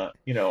the,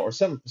 or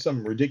some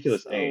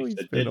ridiculous So age he's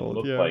that been didn't old.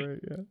 look Yeah, like, right.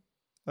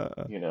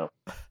 Yeah. you know,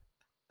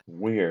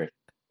 weird.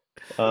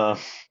 Uh,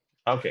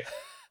 okay,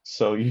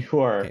 so you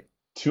are Okay.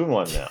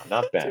 2-1 now.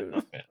 Not bad, Dude,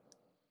 not bad.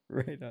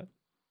 right on.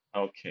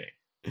 Okay,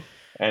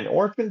 an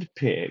orphaned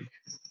pig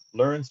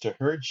learns to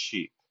herd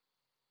sheep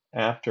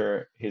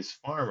after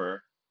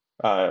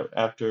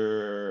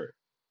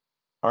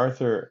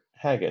Arthur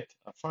Haggett,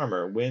 a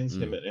farmer, wins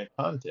him Mm. in a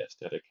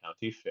contest at a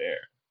county fair.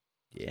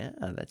 Yeah,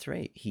 that's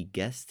right. He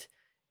guessed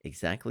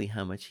exactly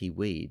how much he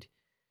weighed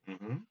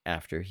hmm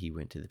after he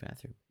went to the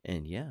bathroom.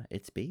 And yeah,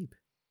 it's Babe.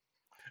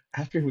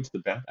 After he went to the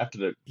bath, after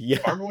the Yeah.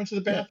 farmer went to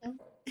the Yeah. bathroom.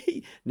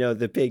 No,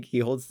 the pig, he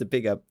holds the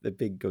pig up. The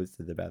pig goes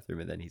to the bathroom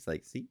and then he's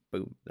like, see,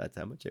 boom, that's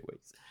how much it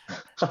weighs.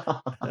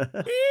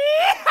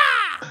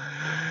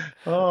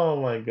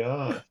 Oh my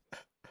God!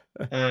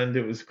 And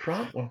it was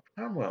Cromwell.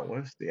 Cromwell,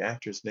 what's the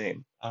actor's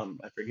name? I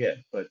forget,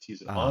 but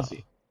he's an Oh,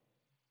 Aussie,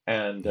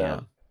 and yeah.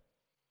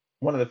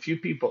 one of the few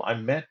people I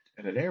met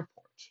at an airport.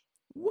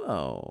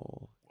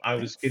 Whoa. I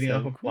was That's getting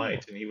off so a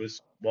flight, cool. and he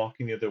was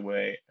walking the other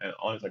way, and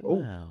I was like, "Oh,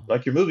 Wow.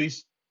 like your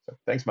movies? So,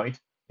 thanks, mate."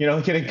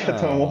 Getting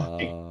kept on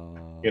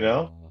walking. You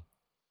know, Oh,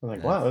 I'm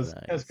like, that's "Wow,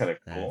 that's nice. kind of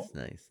cool." That's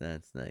nice.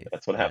 That's nice.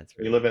 That's what happens That's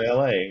when you really live in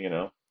cool.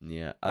 LA.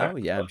 Yeah. I, Oh,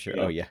 yeah, I'm well, sure.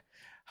 Oh, yeah.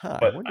 Huh. I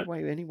but wonder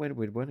why anyone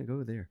would want to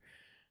go there.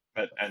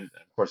 and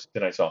of course,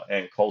 then I saw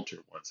Ann Coulter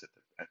once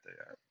at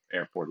the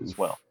airport as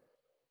well. Oof.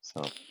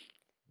 So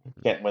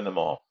can't win them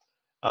all.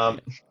 Yeah.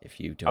 Um, If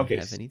you don't okay,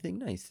 have anything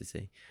nice to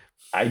say.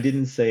 I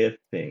didn't say a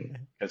thing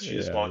because she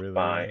just Yeah, walked really.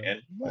 by, Yeah.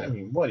 and I Yeah.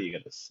 mean, what are you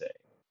gonna say?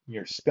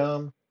 You're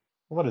scum.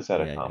 What does that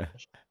Yeah. Yeah.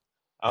 accomplish?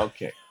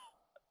 Okay,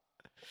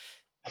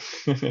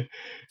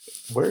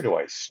 where do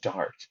I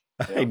start?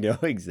 I know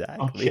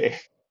exactly. Okay,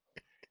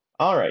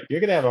 all right. You're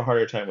gonna have a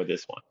harder time with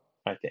this one,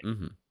 I think.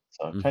 Mm-hmm.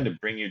 So I'm trying Mm-hmm. to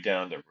bring you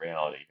down to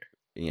reality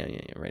here. Yeah.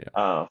 Yeah. Yeah. Right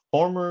on.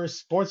 Former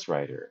sports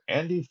writer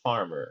Andy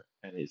Farmer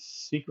and his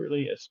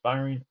secretly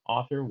aspiring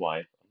author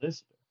wife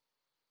Elizabeth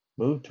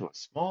moved to a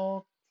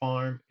small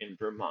farm in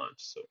Vermont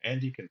so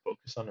Andy can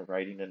focus on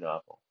writing a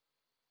novel.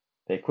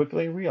 They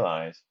quickly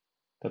realize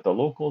that the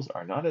locals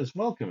are not as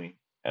welcoming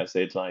as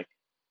they'd like,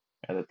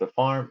 and that the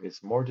farm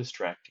is more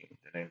distracting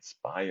than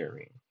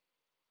inspiring.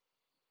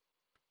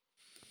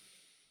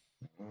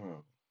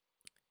 Mm.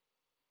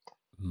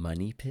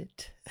 Money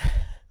Pit?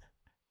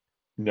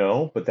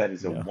 No, but that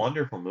is a No.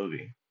 wonderful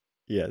movie.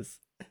 Yes,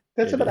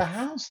 That's it about a is.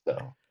 house,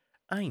 though.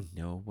 I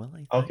know. Well,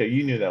 I thought Okay,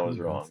 you knew you that who was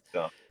wrong. knows?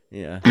 So,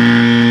 Yeah.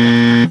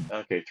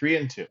 okay,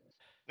 3-2.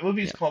 The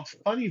movie is Yeah. called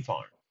Funny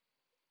Farm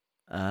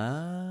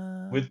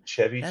Ah, with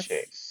Chevy that's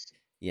Chase.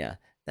 yeah.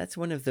 That's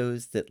one of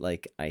those that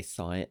like I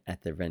saw it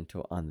at the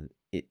rental on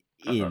it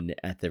Uh-huh.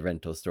 at the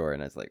rental store,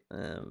 and I was like, maybe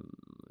I don't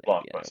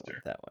Blockbuster.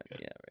 want that one. Yeah.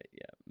 Yeah, right.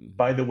 Yeah.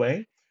 By the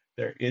way,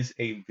 there is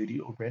a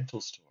video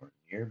rental store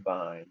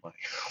nearby my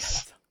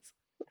house. That's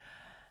awesome.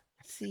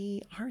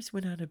 See, ours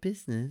went out of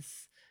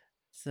business,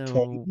 20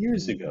 so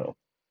years ago.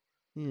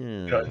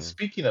 yeah. And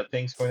speaking of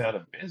things going out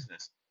of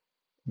business,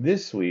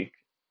 this week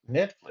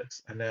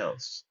Netflix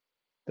announced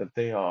that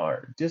they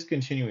are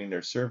discontinuing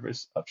their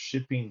service of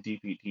shipping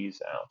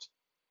DVDs out.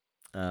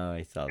 Oh,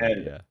 I saw that.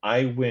 And Yeah.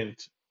 I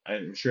went,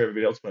 I'm sure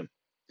everybody else went,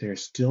 they're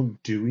still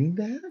doing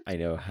that? I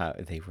know how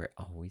they were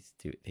always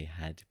they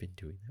had been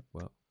doing that.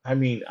 Well, I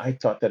mean, I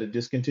thought that had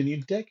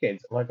discontinued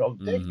decades, like a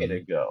decade mm-hmm.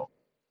 ago,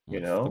 you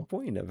What's the know?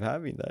 point of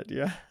having that?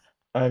 Yeah.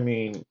 I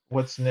mean,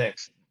 what's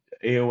next?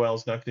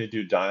 AOL's not going to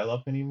do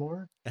dial-up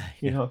anymore? I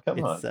know. Come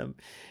It's on.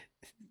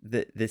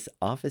 this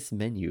office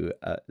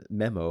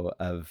memo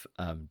of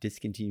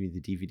discontinuing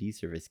the DVD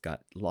service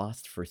got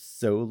lost for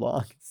so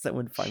long.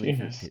 Someone finally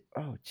found Jeez. it.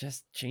 Oh,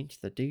 just change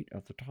the date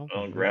at the top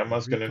Well, of it.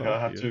 grandma's going to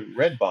have Recopy it. to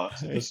red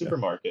box at I the know.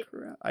 supermarket.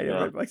 Crap. I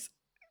know. Read myself.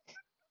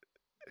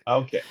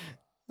 Okay,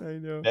 I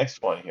know.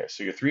 next one here.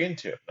 So you're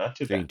 3-2, not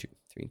too 3 bad. and 2.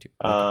 3 and 2.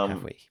 Okay,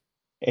 halfway.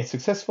 A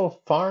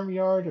successful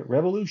farmyard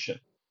revolution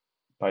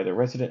by the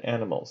resident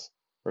animals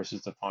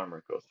versus the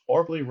farmer goes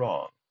horribly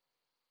wrong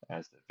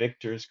as the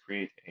victors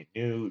create a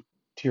new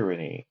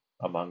tyranny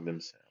among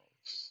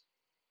themselves.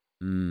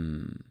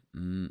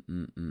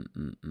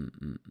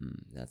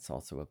 That's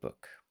also a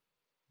book.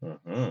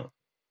 Hmm.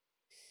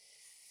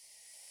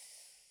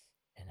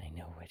 And I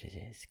know what it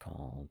is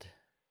called.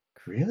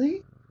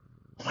 Really?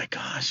 Oh my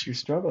gosh, you're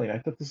struggling. I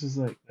thought this was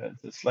like a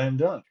slam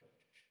dunk.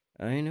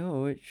 I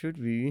know, it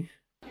should be.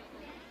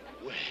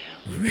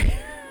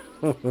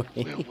 Well,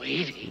 we're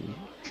waiting.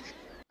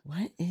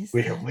 What is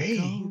We're that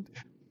waiting.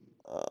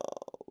 called?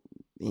 Oh,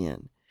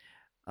 man.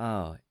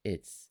 Oh,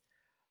 it's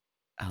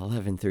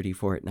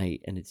 11:34 at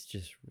night, and it's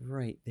just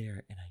right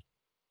there, and I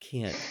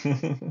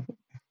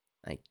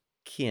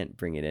can't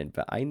bring it in,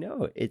 but I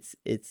know it's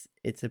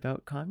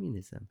about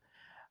communism.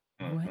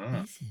 What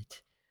Mhm. is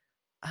it?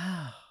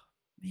 Oh,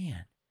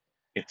 man.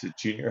 It's a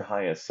junior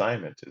high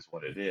assignment, is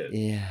what it is.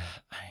 Yeah,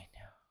 I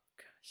know.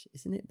 Gosh,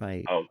 isn't it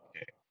by...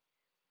 Okay.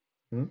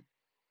 You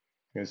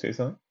gonna say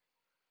something?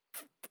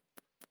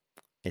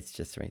 It's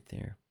just right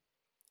there.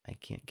 I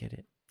can't get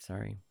it.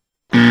 Sorry.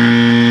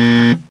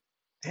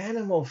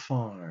 Animal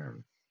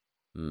Farm.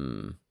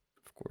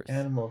 Of course.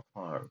 Animal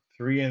Farm.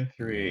 3 and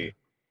 3.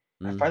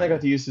 Yeah. I finally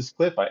got to use this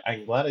clip.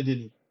 I'm glad I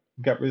didn't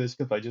got rid of this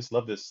clip. I just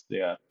love this.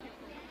 Yeah.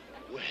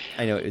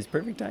 I know, it was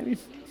perfect timing.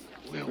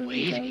 We're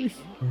waiting.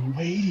 We're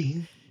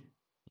waiting.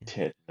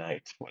 Ted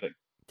Knight. What a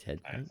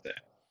Ted Knight.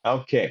 classic.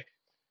 Okay.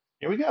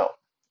 Here we go.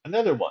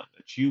 Another one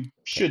that you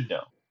should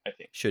know, I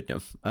think. Should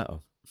know.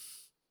 Uh-oh.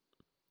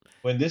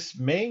 When this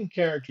main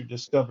character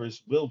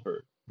discovers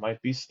Wilbur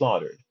might be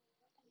slaughtered,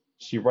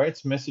 she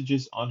writes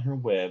messages on her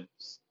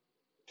webs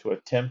to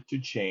attempt to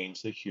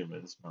change the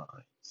humans'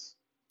 minds.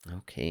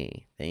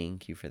 Okay,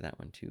 thank you for that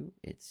one too.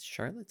 It's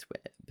Charlotte's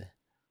Web.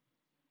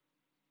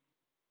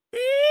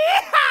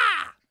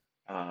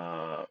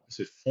 Is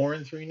it 4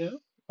 and 3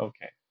 now?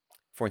 Okay.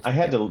 Fourth, I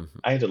had yeah. to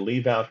I had to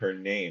leave out her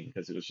name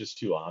because it was just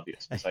too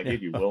obvious. Because I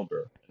gave you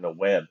Wilbur and the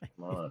web.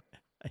 Come on.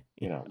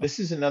 You know, this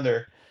is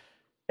another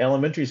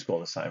elementary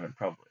school assignment,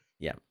 probably.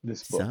 Yeah.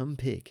 This book. Some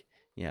pig.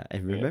 Yeah,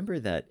 and remember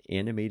that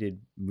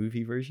animated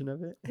movie version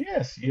of it?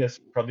 Yes,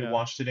 probably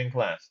watched it in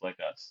class like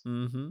us.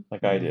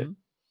 Like I did.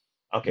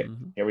 Okay,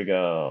 here we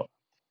go.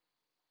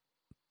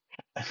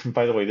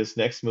 By the way, this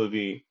next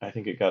movie, I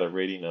think it got a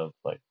rating of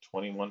like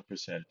 21%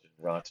 in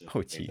Rotten Oh,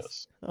 jeez.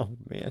 Tomatoes. Oh,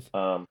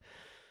 man.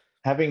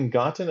 Having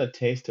gotten a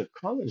taste of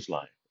college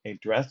life, a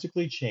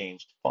drastically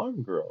changed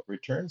farm girl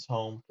returns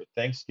home for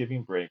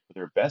Thanksgiving break with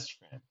her best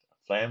friend, a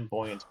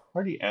flamboyant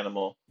party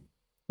animal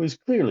who is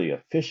clearly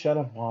a fish out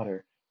of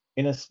water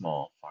in a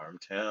small farm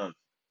town.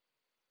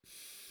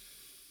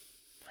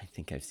 I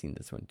think I've seen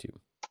this one too.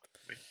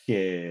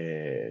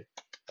 Wicked.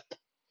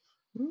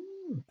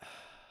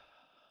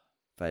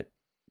 But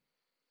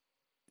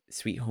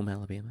Sweet Home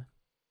Alabama?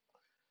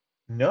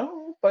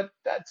 No, but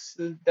that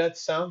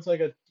sounds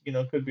like a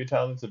could be a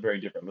title. It's a very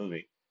different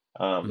movie.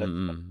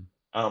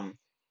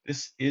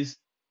 This is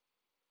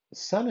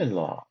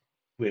Son-in-Law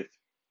with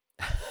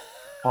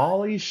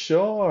Pauly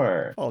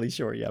Shore. Pauly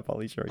Shore, yeah,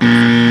 Pauly Shore.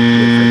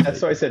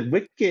 That's why I said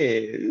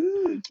Wicked.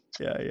 Ooh,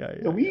 Yeah.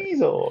 the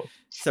Weasel.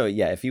 So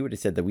yeah, if you would have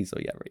said the Weasel,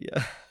 yeah,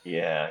 right,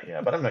 yeah.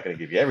 Yeah, but I'm not going to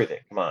give you everything.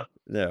 Come on.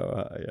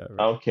 No, yeah.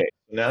 Right. Okay,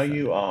 now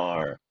you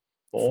are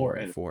 4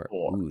 and 4.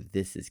 Ooh,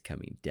 this is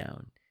coming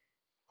down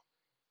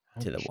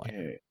to the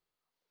wire.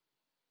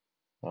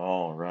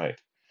 All right.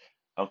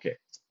 Okay.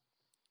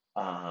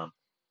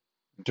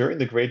 During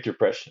the Great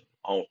Depression.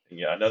 Oh,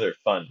 yeah, another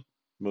fun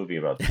movie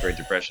about the Great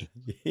Depression.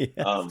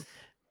 Yes.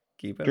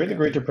 During the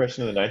Great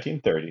Depression of the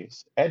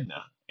 1930s,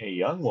 Edna, a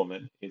young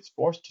woman, is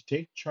forced to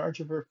take charge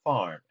of her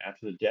farm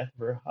after the death of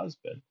her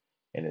husband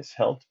and is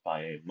helped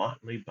by a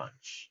motley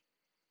bunch.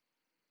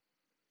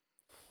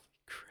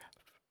 Crap.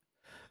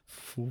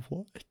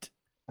 What?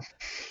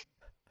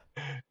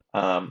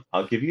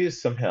 I'll give you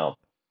some help.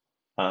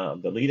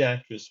 The lead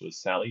actress was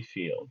Sally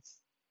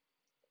Fields,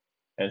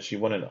 and she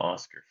won an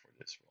Oscar for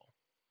this role.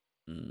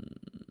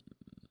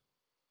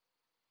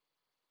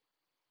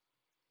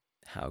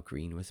 How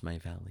green was my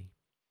valley?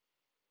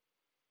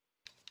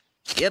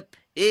 Yep,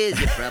 here's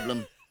your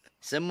problem.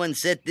 Someone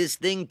set this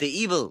thing to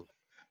evil.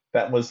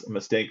 That was a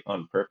mistake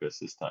on purpose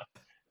this time.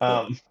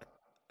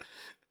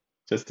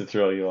 Just to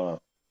throw you off.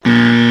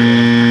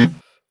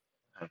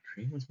 How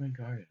green was my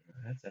garden?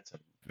 That's a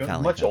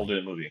much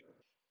older movie.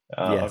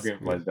 Yes, Green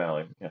Forest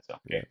Valley. Yes,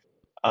 okay.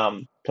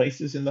 Yeah.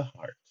 Places in the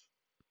Heart.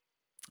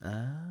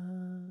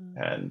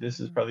 And this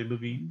is probably a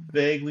movie you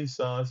vaguely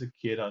saw as a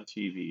kid on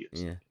TV.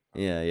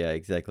 Yeah,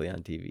 exactly,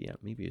 on TV. Yeah,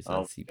 maybe it was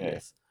on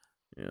CBS.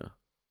 Yeah.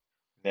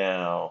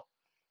 Now,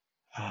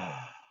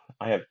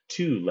 I have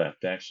 2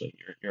 left actually.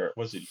 You're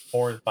was it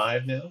 4 and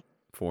 5 now?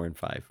 4 and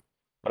 5.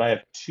 But I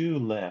have 2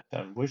 left.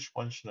 And which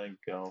one should I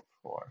go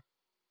for?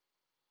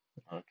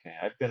 Okay,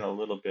 I've been a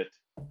little bit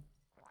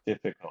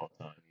difficult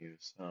on you,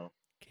 so.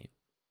 Okay.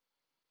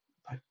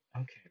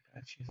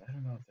 But geez, I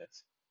don't know if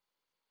that's.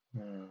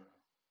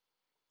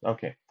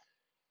 Okay.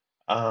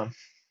 I'll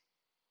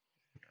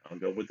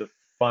go with the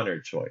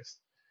funner choice.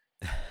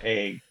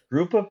 A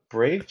group of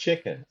brave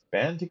chickens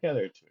band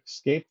together to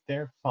escape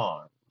their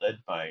farm, led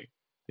by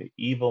the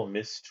evil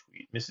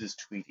Mrs.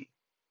 Tweety.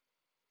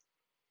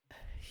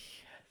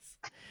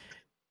 Yes.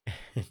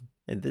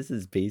 And this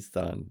is based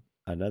on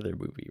another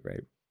movie,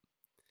 right?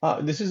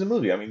 This is a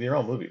movie. I mean, they're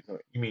all movies.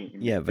 You mean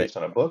Yeah, it's but based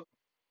on a book?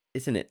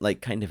 isn't it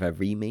like kind of a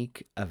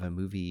remake of a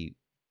movie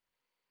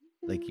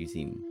like you've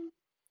seen?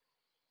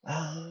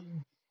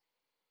 Um,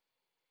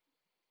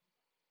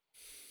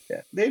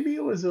 yeah, maybe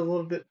it was a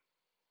little bit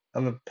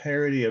of a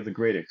parody of The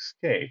Great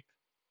Escape.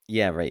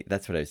 Yeah, right.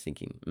 That's what I was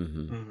thinking.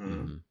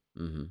 hmm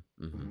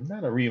Mm-hmm.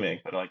 Not a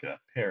remake, but like a Oh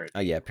parody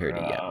yeah, or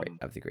parody. Yeah, right.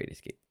 Of The Great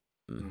Escape.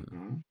 Mm-hmm.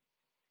 mhm,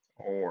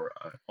 or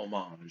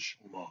homage.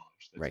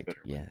 That's a Right. better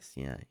word. Yes.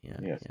 Yeah.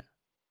 Yes.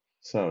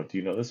 So, do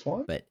you know this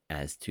one? But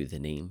as to the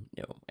name,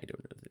 no, I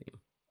don't know the name.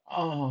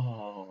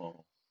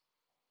 Oh,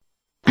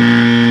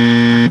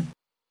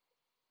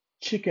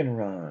 Chicken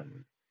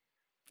Run.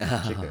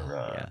 Chicken Oh,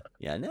 Run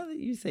yeah. Now that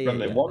you say from it,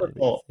 the yeah. Now that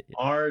you wonderful say it.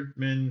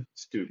 Aardman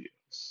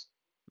Studios.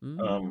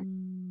 Um,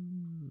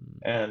 Mm.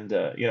 and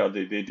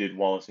they did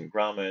Wallace and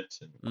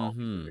Gromit and all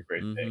these other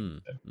great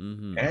things,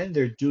 and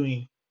they're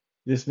doing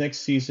this next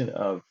season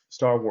of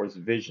Star Wars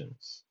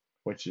Visions,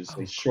 which is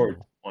a Oh, short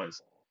cool.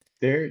 ones.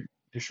 They're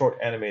short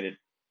animated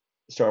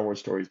Star Wars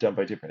stories done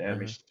by different Uh-huh.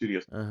 animation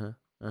studios. Uh-huh.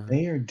 Uh-huh.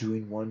 They are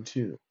doing one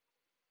too.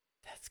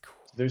 That's cool.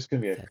 So there's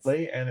going to be a That's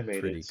clay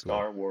animated pretty cool.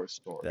 Star Wars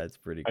story. That's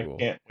pretty I cool.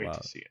 can't wait to Wow.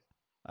 see it.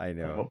 I I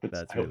know. hope it's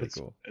That's I hope really it's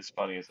cool. as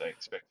funny as I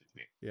expect it to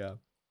be. Yeah.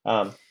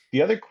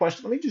 The other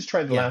question. Let me just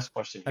try the Yeah. last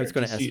question I was here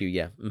going to to ask see. you,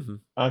 yeah. Mm-hmm.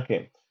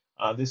 Okay.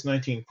 This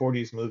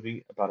 1940s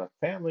movie about a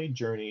family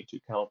journey to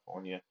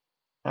California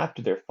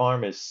after their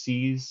farm is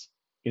seized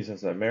is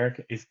an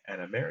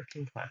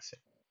American classic.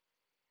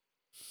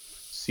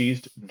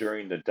 Seized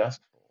during the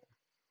Dust Bowl.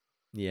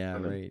 Yeah,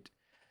 From the right.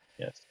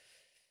 yes,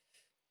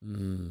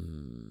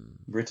 Mm.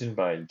 written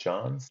by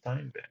John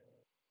Steinbeck.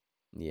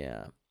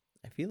 Yeah.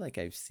 I feel like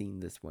I've seen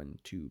this one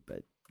too,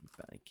 but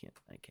I can't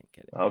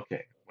get it.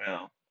 Okay.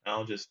 Well,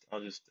 I'll just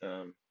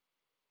yeah,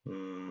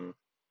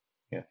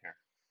 here.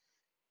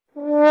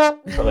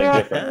 Something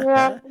different.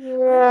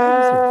 I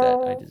deserve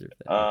that. I deserve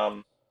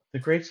that. The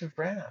Grapes of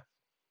Wrath.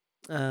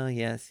 Oh,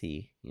 yeah,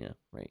 see. Yeah,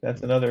 right. That's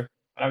Okay. another.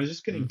 I was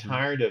just getting Mm-hmm.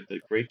 tired of the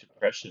Great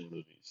Depression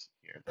movies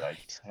here that I I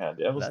just know. had.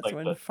 That was That's like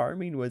when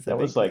farming was a that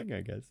big was like thing,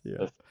 I guess. Yeah.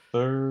 the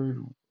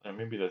third,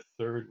 maybe the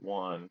third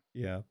one.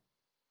 Yeah.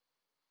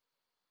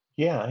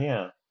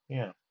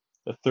 Yeah.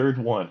 The third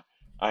one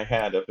I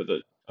had up at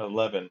the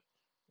 11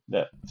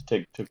 that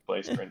took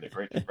place during the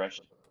Great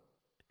Depression.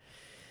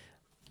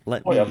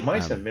 Let Oh yeah, me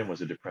Mice and Men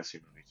was a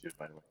depressing movie too,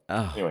 by the way.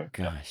 Oh Anyway,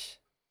 yeah. gosh.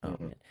 Oh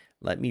hmm man.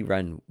 Let me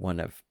run one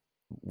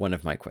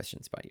of my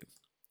questions by you.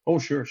 Oh,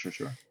 sure.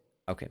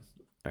 Okay.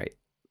 All right.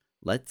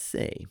 Let's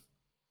say,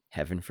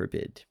 heaven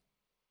forbid,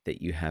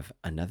 that you have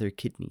another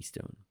kidney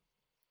stone.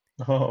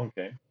 Oh,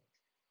 okay.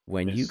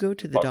 When you It's go a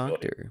to the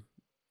possibility. doctor,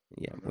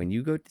 yeah, hmm when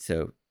you go,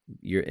 so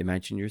you're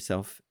imagine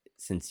yourself,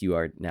 since you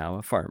are now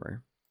a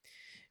farmer,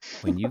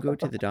 when you go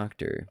to the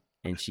doctor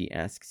and she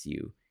asks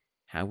you,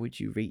 how would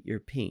you rate your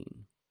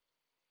pain?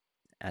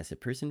 As a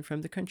person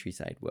from the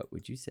countryside, what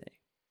would you say?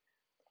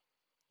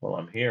 Well,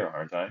 I'm here,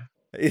 aren't I?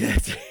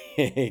 That's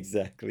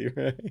exactly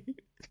right.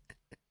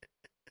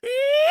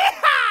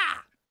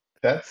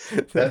 That's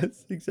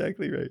That's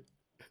exactly right.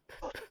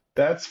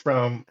 that's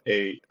from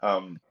a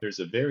there's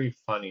a very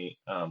funny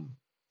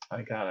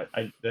I got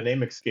it. The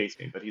name escapes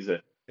me, but he's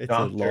a It's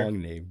a doctor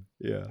long name.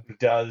 Yeah. who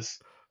does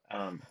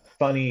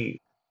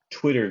funny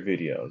Twitter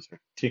videos or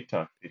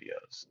TikTok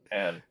videos,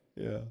 and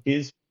Yeah.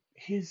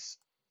 his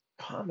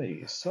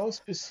comedy is so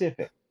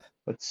specific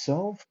but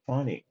so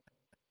funny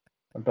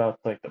about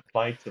like the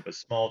plights of a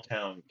small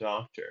town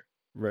doctor,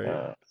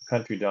 Right.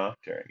 country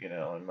doctor,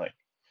 and like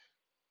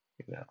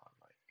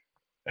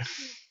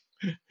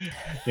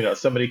you know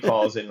somebody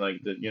calls in like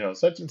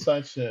such and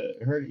such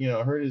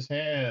hurt his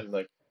hand,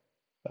 like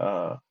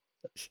uh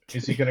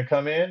is he gonna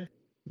come in?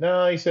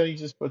 No, he said he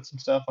just put some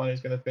stuff on,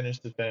 he's gonna finish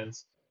the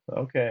fence.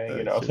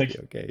 Okay, It should be like,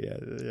 okay. Yeah.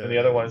 and Yeah. the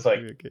other Yeah. one's It's gonna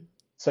like be okay.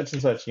 such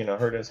and such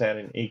hurt his hand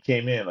and he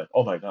came in like,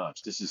 oh my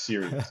gosh, this is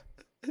serious.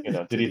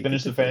 Did Did he he get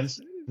finish the the fence?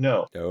 fence?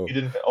 No, No. he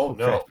didn't. Oh Oh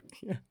crap. no,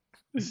 Yeah.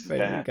 this is Right.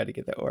 We bad. got to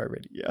get the ore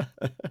ready. Yeah.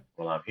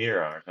 Well, I'm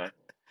here, aren't I?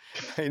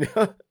 I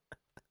know.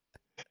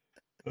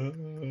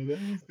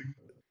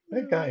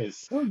 That guy is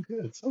so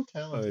good, so Oh,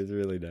 talented. it's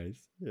really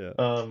nice. Yeah.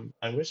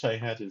 I wish I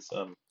had his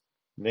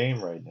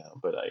name right now,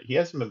 but he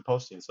hasn't been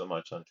posting so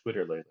much on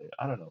Twitter lately.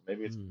 I don't know.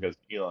 Maybe it's Mm. because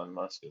Elon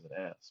Musk is an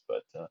ass,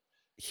 but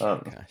Yeah.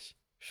 Gosh.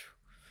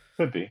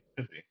 could be.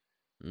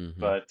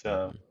 Mm-hmm. But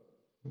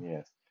Mm-hmm.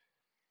 yes.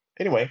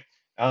 Anyway,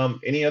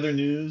 any other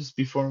news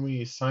before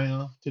we sign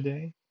off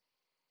today?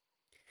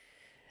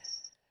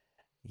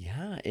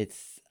 Yeah.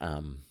 It's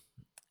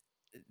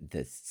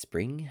the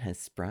spring has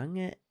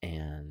sprung,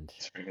 and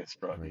Spring has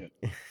sprung we're in.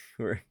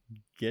 we're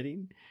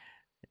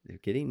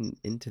getting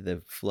into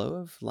the flow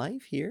of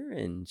life here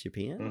in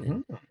Japan,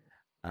 and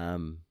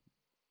hmm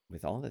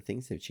with all the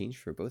things that have changed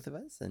for both of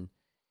us, and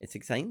it's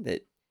exciting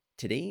that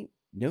today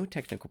no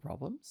technical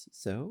problems,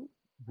 so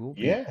We'll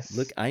be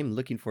Yes. I'm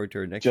looking forward to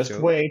our next Just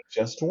show. wait.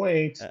 Just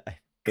wait.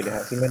 It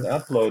hasn't been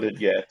uploaded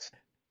yet.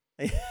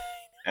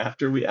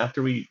 After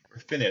we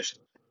finished,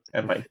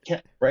 and my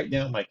cat right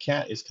now, my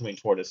cat is coming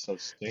toward us. So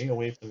stay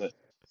away from the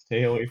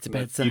It's a the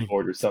bad sign.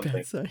 keyboard or It's a something.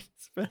 bad sign.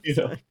 It's a bad You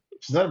know, sign.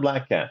 she's not a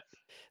black cat,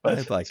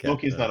 but Black cat.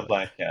 Smokey's not a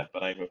black cat.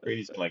 But I'm afraid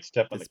he's gonna like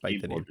step on the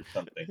Despite the keyboard name. or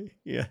something.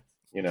 Yeah.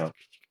 You know,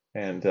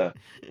 and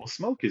well,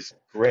 Smoke is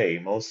gray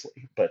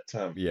mostly, but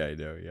Yeah, I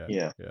know. Yeah.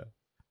 yeah.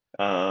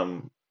 Yeah.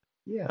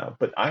 Yeah,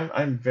 but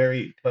I'm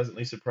very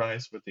pleasantly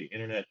surprised with the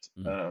internet,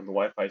 Mm. the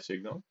Wi-Fi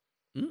signal.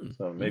 Mm.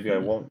 So maybe I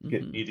won't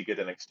Mm-hmm. need to get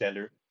an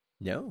extender.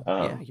 No.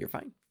 Yeah, Um, you're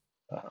fine.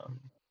 um,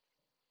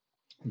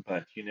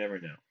 but you never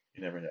know.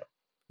 You never know.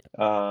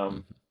 Mm-hmm.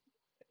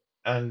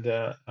 And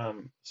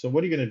so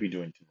what are you going to be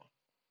doing tomorrow?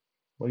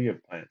 What are your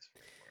plans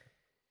for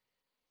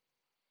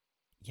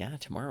Yeah,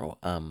 tomorrow.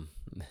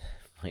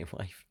 My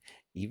wife,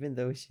 even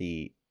though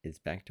she is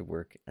back to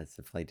work as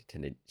a flight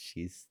attendant,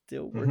 she's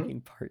still tomorrow? working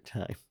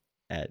part-time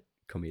at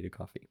Comida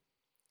Coffee.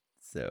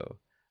 So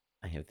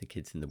I have the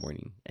kids in the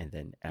morning, and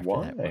then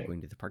after that, we're Why?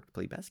 going to the park to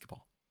play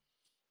basketball.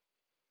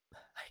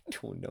 I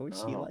don't know.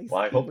 She Oh, likes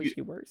well, the I hope people you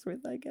she works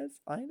with, I guess.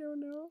 I don't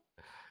know.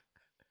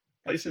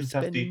 play Guess they're some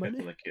tough spending defense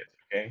on money. the kids,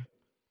 okay?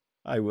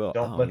 I will.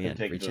 Don't Oh let them man,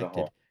 take you to the rejected.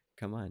 hole.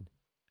 Come on.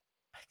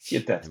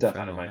 Get that I'm stuff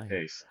out from of my Ohio.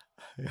 face,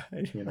 I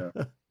you know.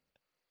 know.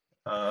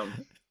 Um,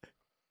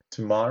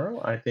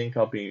 Tomorrow, I think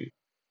I'll be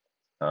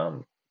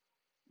um,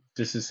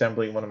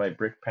 disassembling one of my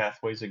brick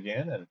pathways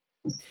again, and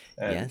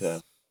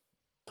Yes.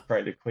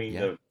 trying to clean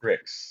Yeah. the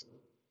bricks.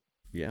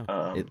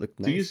 Yeah. It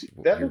looked Do you nice. see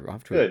that looked You're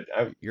off to good?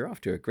 a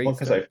Well, great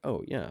start.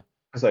 Oh yeah.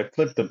 because I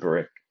flipped the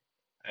brick,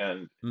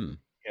 and Mm.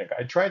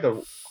 I tried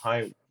the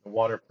high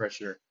water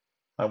pressure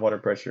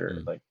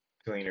Mm. like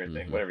cleaner thing,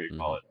 Mm-hmm. whatever you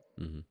call it,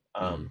 Mm-hmm.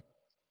 Mm-hmm. Mm-hmm. um,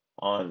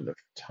 on the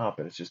top,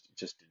 and it just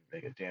didn't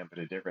make a damn bit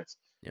of difference.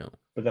 No.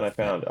 But then I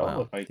found, oh,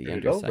 Wow. if I The turn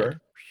it underside.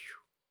 over,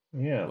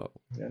 yeah, Whoa.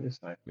 the other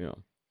side. Yeah. It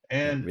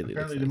And really looks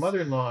apparently the nice.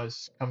 mother-in-law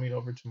is coming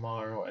over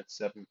tomorrow at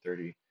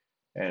 7:30,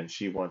 and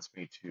she wants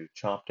me to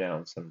chop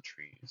down some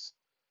trees.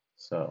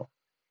 So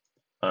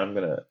I'm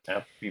gonna,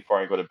 before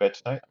I go to bed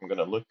tonight, I'm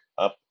gonna look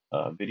up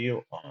a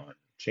video on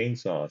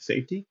chainsaw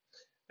safety,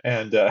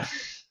 and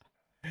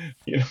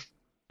you know,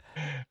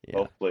 Yeah.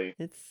 hopefully,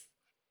 It's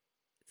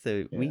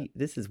so yeah.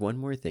 this is one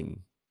more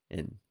thing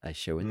in a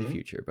show in the Mhm.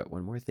 future, but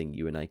one more thing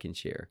you and I can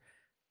share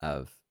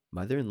of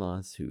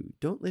mother-in-laws who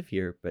don't live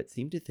here but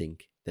seem to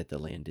think that the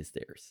land is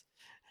theirs.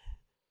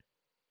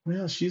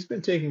 Well, she's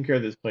been taking care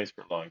of this place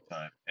for a long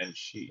time, and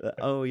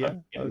Oh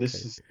yeah. Okay.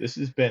 this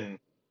has been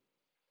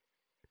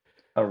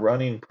a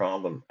running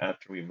problem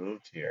after we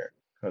moved here,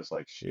 because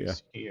like Yeah.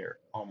 she's here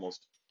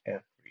almost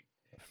every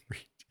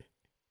day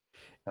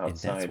And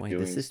that's outside why the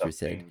doing sister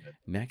said something,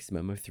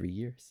 maximum of 3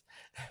 years.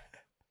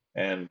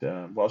 and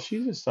well,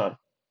 she just thought,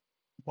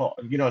 well,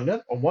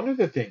 one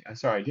other thing. I'm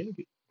sorry, I didn't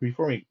get,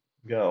 before we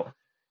go.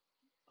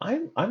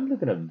 I'm living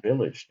in a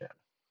village now,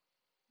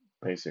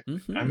 basically. I'm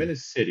Mm-hmm. in a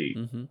city,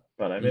 Mm-hmm.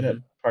 but I'm in a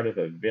Mm-hmm. part of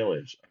a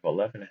village of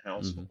 11 Mm-hmm.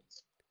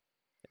 households,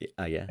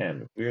 Yeah.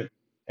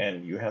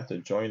 and you have to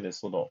join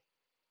this little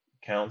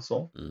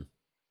council, Mm.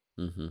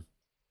 Mm-hmm.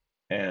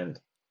 and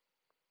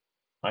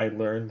I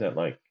learned that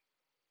like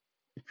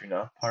if you're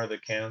not part of the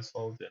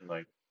council, then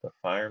like the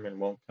firemen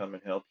won't come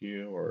and help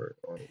you, Yeah.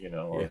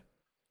 or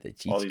The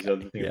all cheech these guy.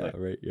 other things. Yeah, Like,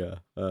 right. Yeah.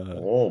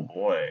 oh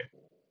boy,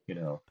 you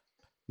know,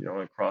 you don't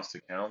want to cross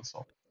the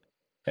council.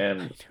 I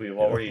And we've don't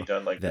already know.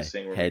 done like this The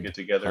thing where we get head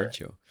together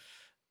honcho.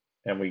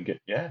 and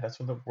yeah, that's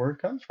where the word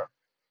comes from.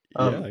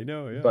 Yeah, Um, I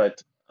know. Yeah.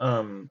 but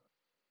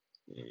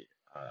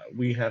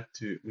we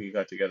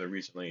got together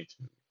recently to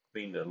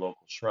clean the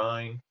local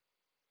shrine,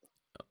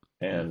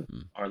 and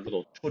Mm-hmm. our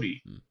little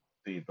torii,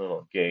 the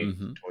little gate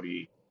Mm-hmm.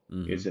 torii,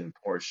 Mm-hmm. is in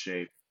poor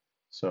shape.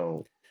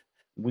 So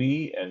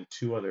we and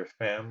two other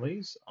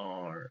families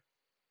are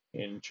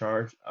in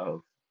charge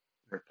of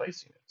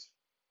replacing it.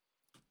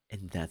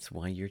 And that's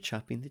why you're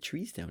chopping the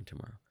trees down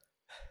tomorrow.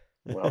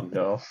 Well,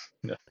 no,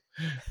 no,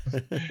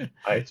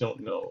 I don't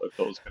know if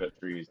those kind of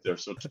trees, they're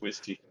so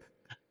twisty,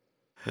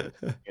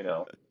 you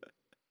know.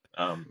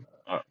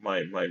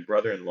 My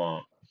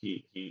brother-in-law,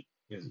 he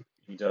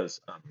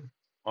does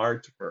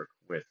artwork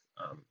with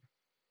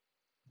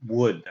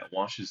wood that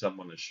washes up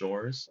on the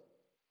shores,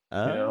 you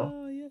know.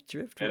 Oh yeah,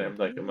 And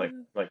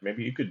driftwood. like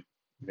maybe you could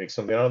make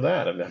something out of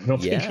that. I don't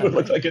think it Yeah, would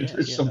look right. like a Yeah, yeah.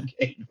 Driscoll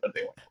gate, but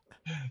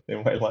they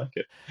might like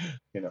it,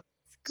 you know.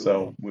 It's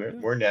So cool. Yeah.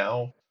 we're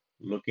now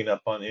looking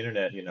up on the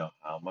internet,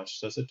 how much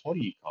does a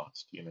torii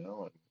cost, and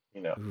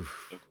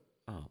Oof.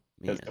 Oh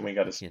because man, then we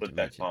got I to can't split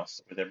that imagine.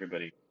 cost with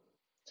everybody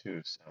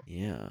too. So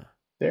Yeah.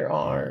 there Yeah.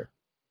 are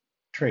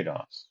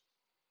trade-offs,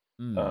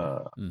 Mm.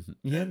 uh, Mm-hmm.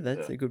 Yeah, and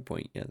that's a good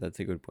point. Yeah, that's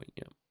a good point.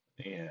 Yeah.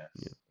 yes,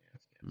 Yeah.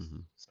 yes. Mm-hmm.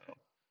 So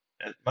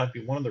that might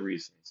be one of the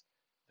reasons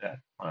that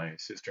my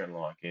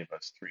sister-in-law gave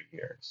us 3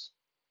 years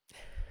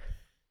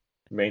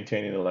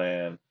maintaining the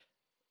land,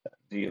 Yeah.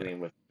 dealing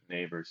with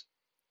neighbors,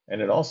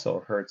 and it also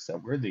hurts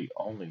that we're the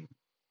only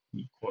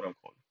quote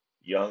unquote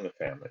young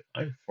family.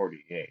 I'm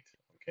 48,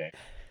 okay,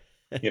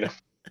 you know,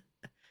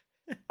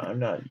 I'm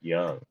not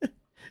young,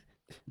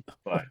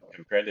 but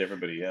compared to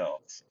everybody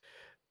else,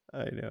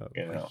 I know.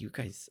 you Well, know, you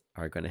guys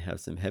are going to have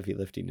some heavy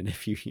lifting in a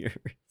few years.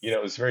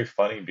 it's very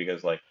funny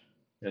because like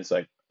it's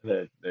like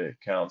the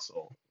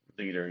council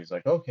leader, he's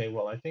like, okay,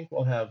 well, I think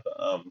we'll have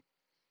um,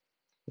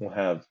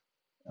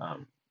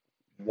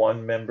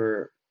 one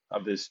member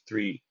of this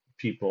three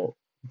people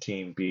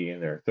team be in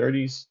their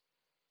 30s.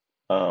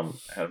 And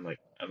I'm like,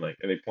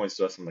 and he points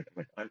to us.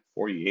 I'm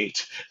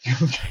 48.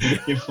 I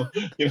You know.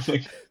 know,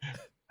 like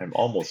I'm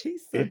almost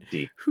Based on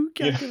 50. who You know,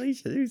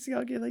 calculation? Whose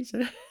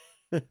calculation?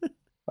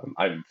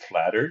 I'm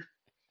flattered,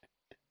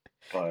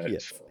 but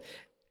Yes.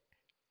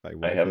 My I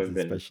wife is haven't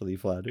been especially in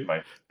flattered.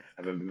 my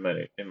haven't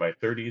been in my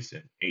 30s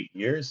in 8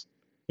 years.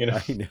 You know,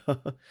 I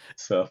know.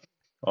 so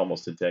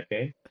almost a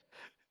decade.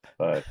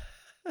 But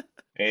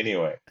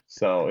anyway,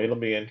 so it'll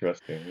be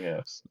interesting,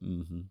 yes.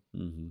 Mm-hmm.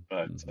 Mm-hmm.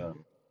 But Mm-hmm.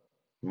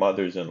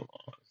 mothers-in-laws,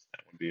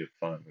 that would be a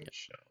fun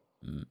show.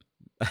 Mm.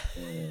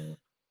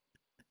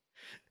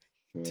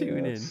 Mm, Tune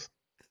in. yes.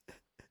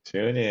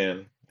 Tune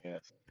in.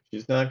 Yes.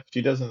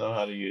 She doesn't know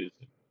how to use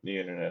the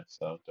internet,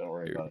 so don't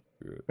worry about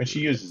it. When she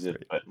uses That's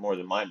it, right. but more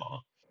than my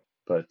mom.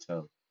 But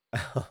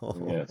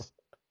Oh, yes.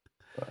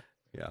 But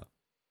yeah.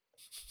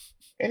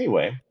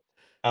 anyway,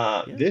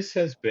 Yeah. this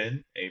has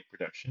been a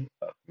production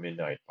of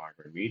Midnight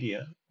Barber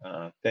Media.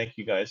 Thank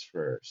you guys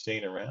for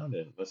staying around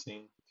and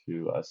listening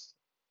to us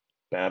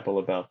babble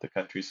about the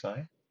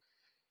countryside.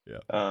 Yeah.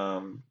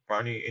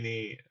 Barney,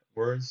 any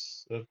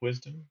words of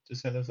wisdom to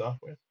send us off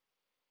with?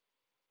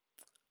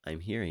 I'm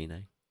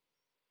hearing.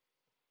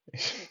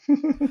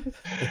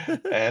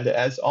 And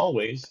as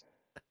always,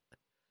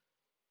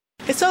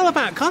 It's all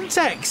about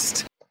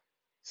context.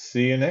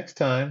 see you next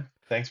time.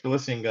 Thanks for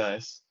listening,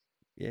 guys.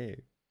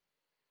 Yay.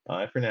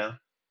 Bye for now.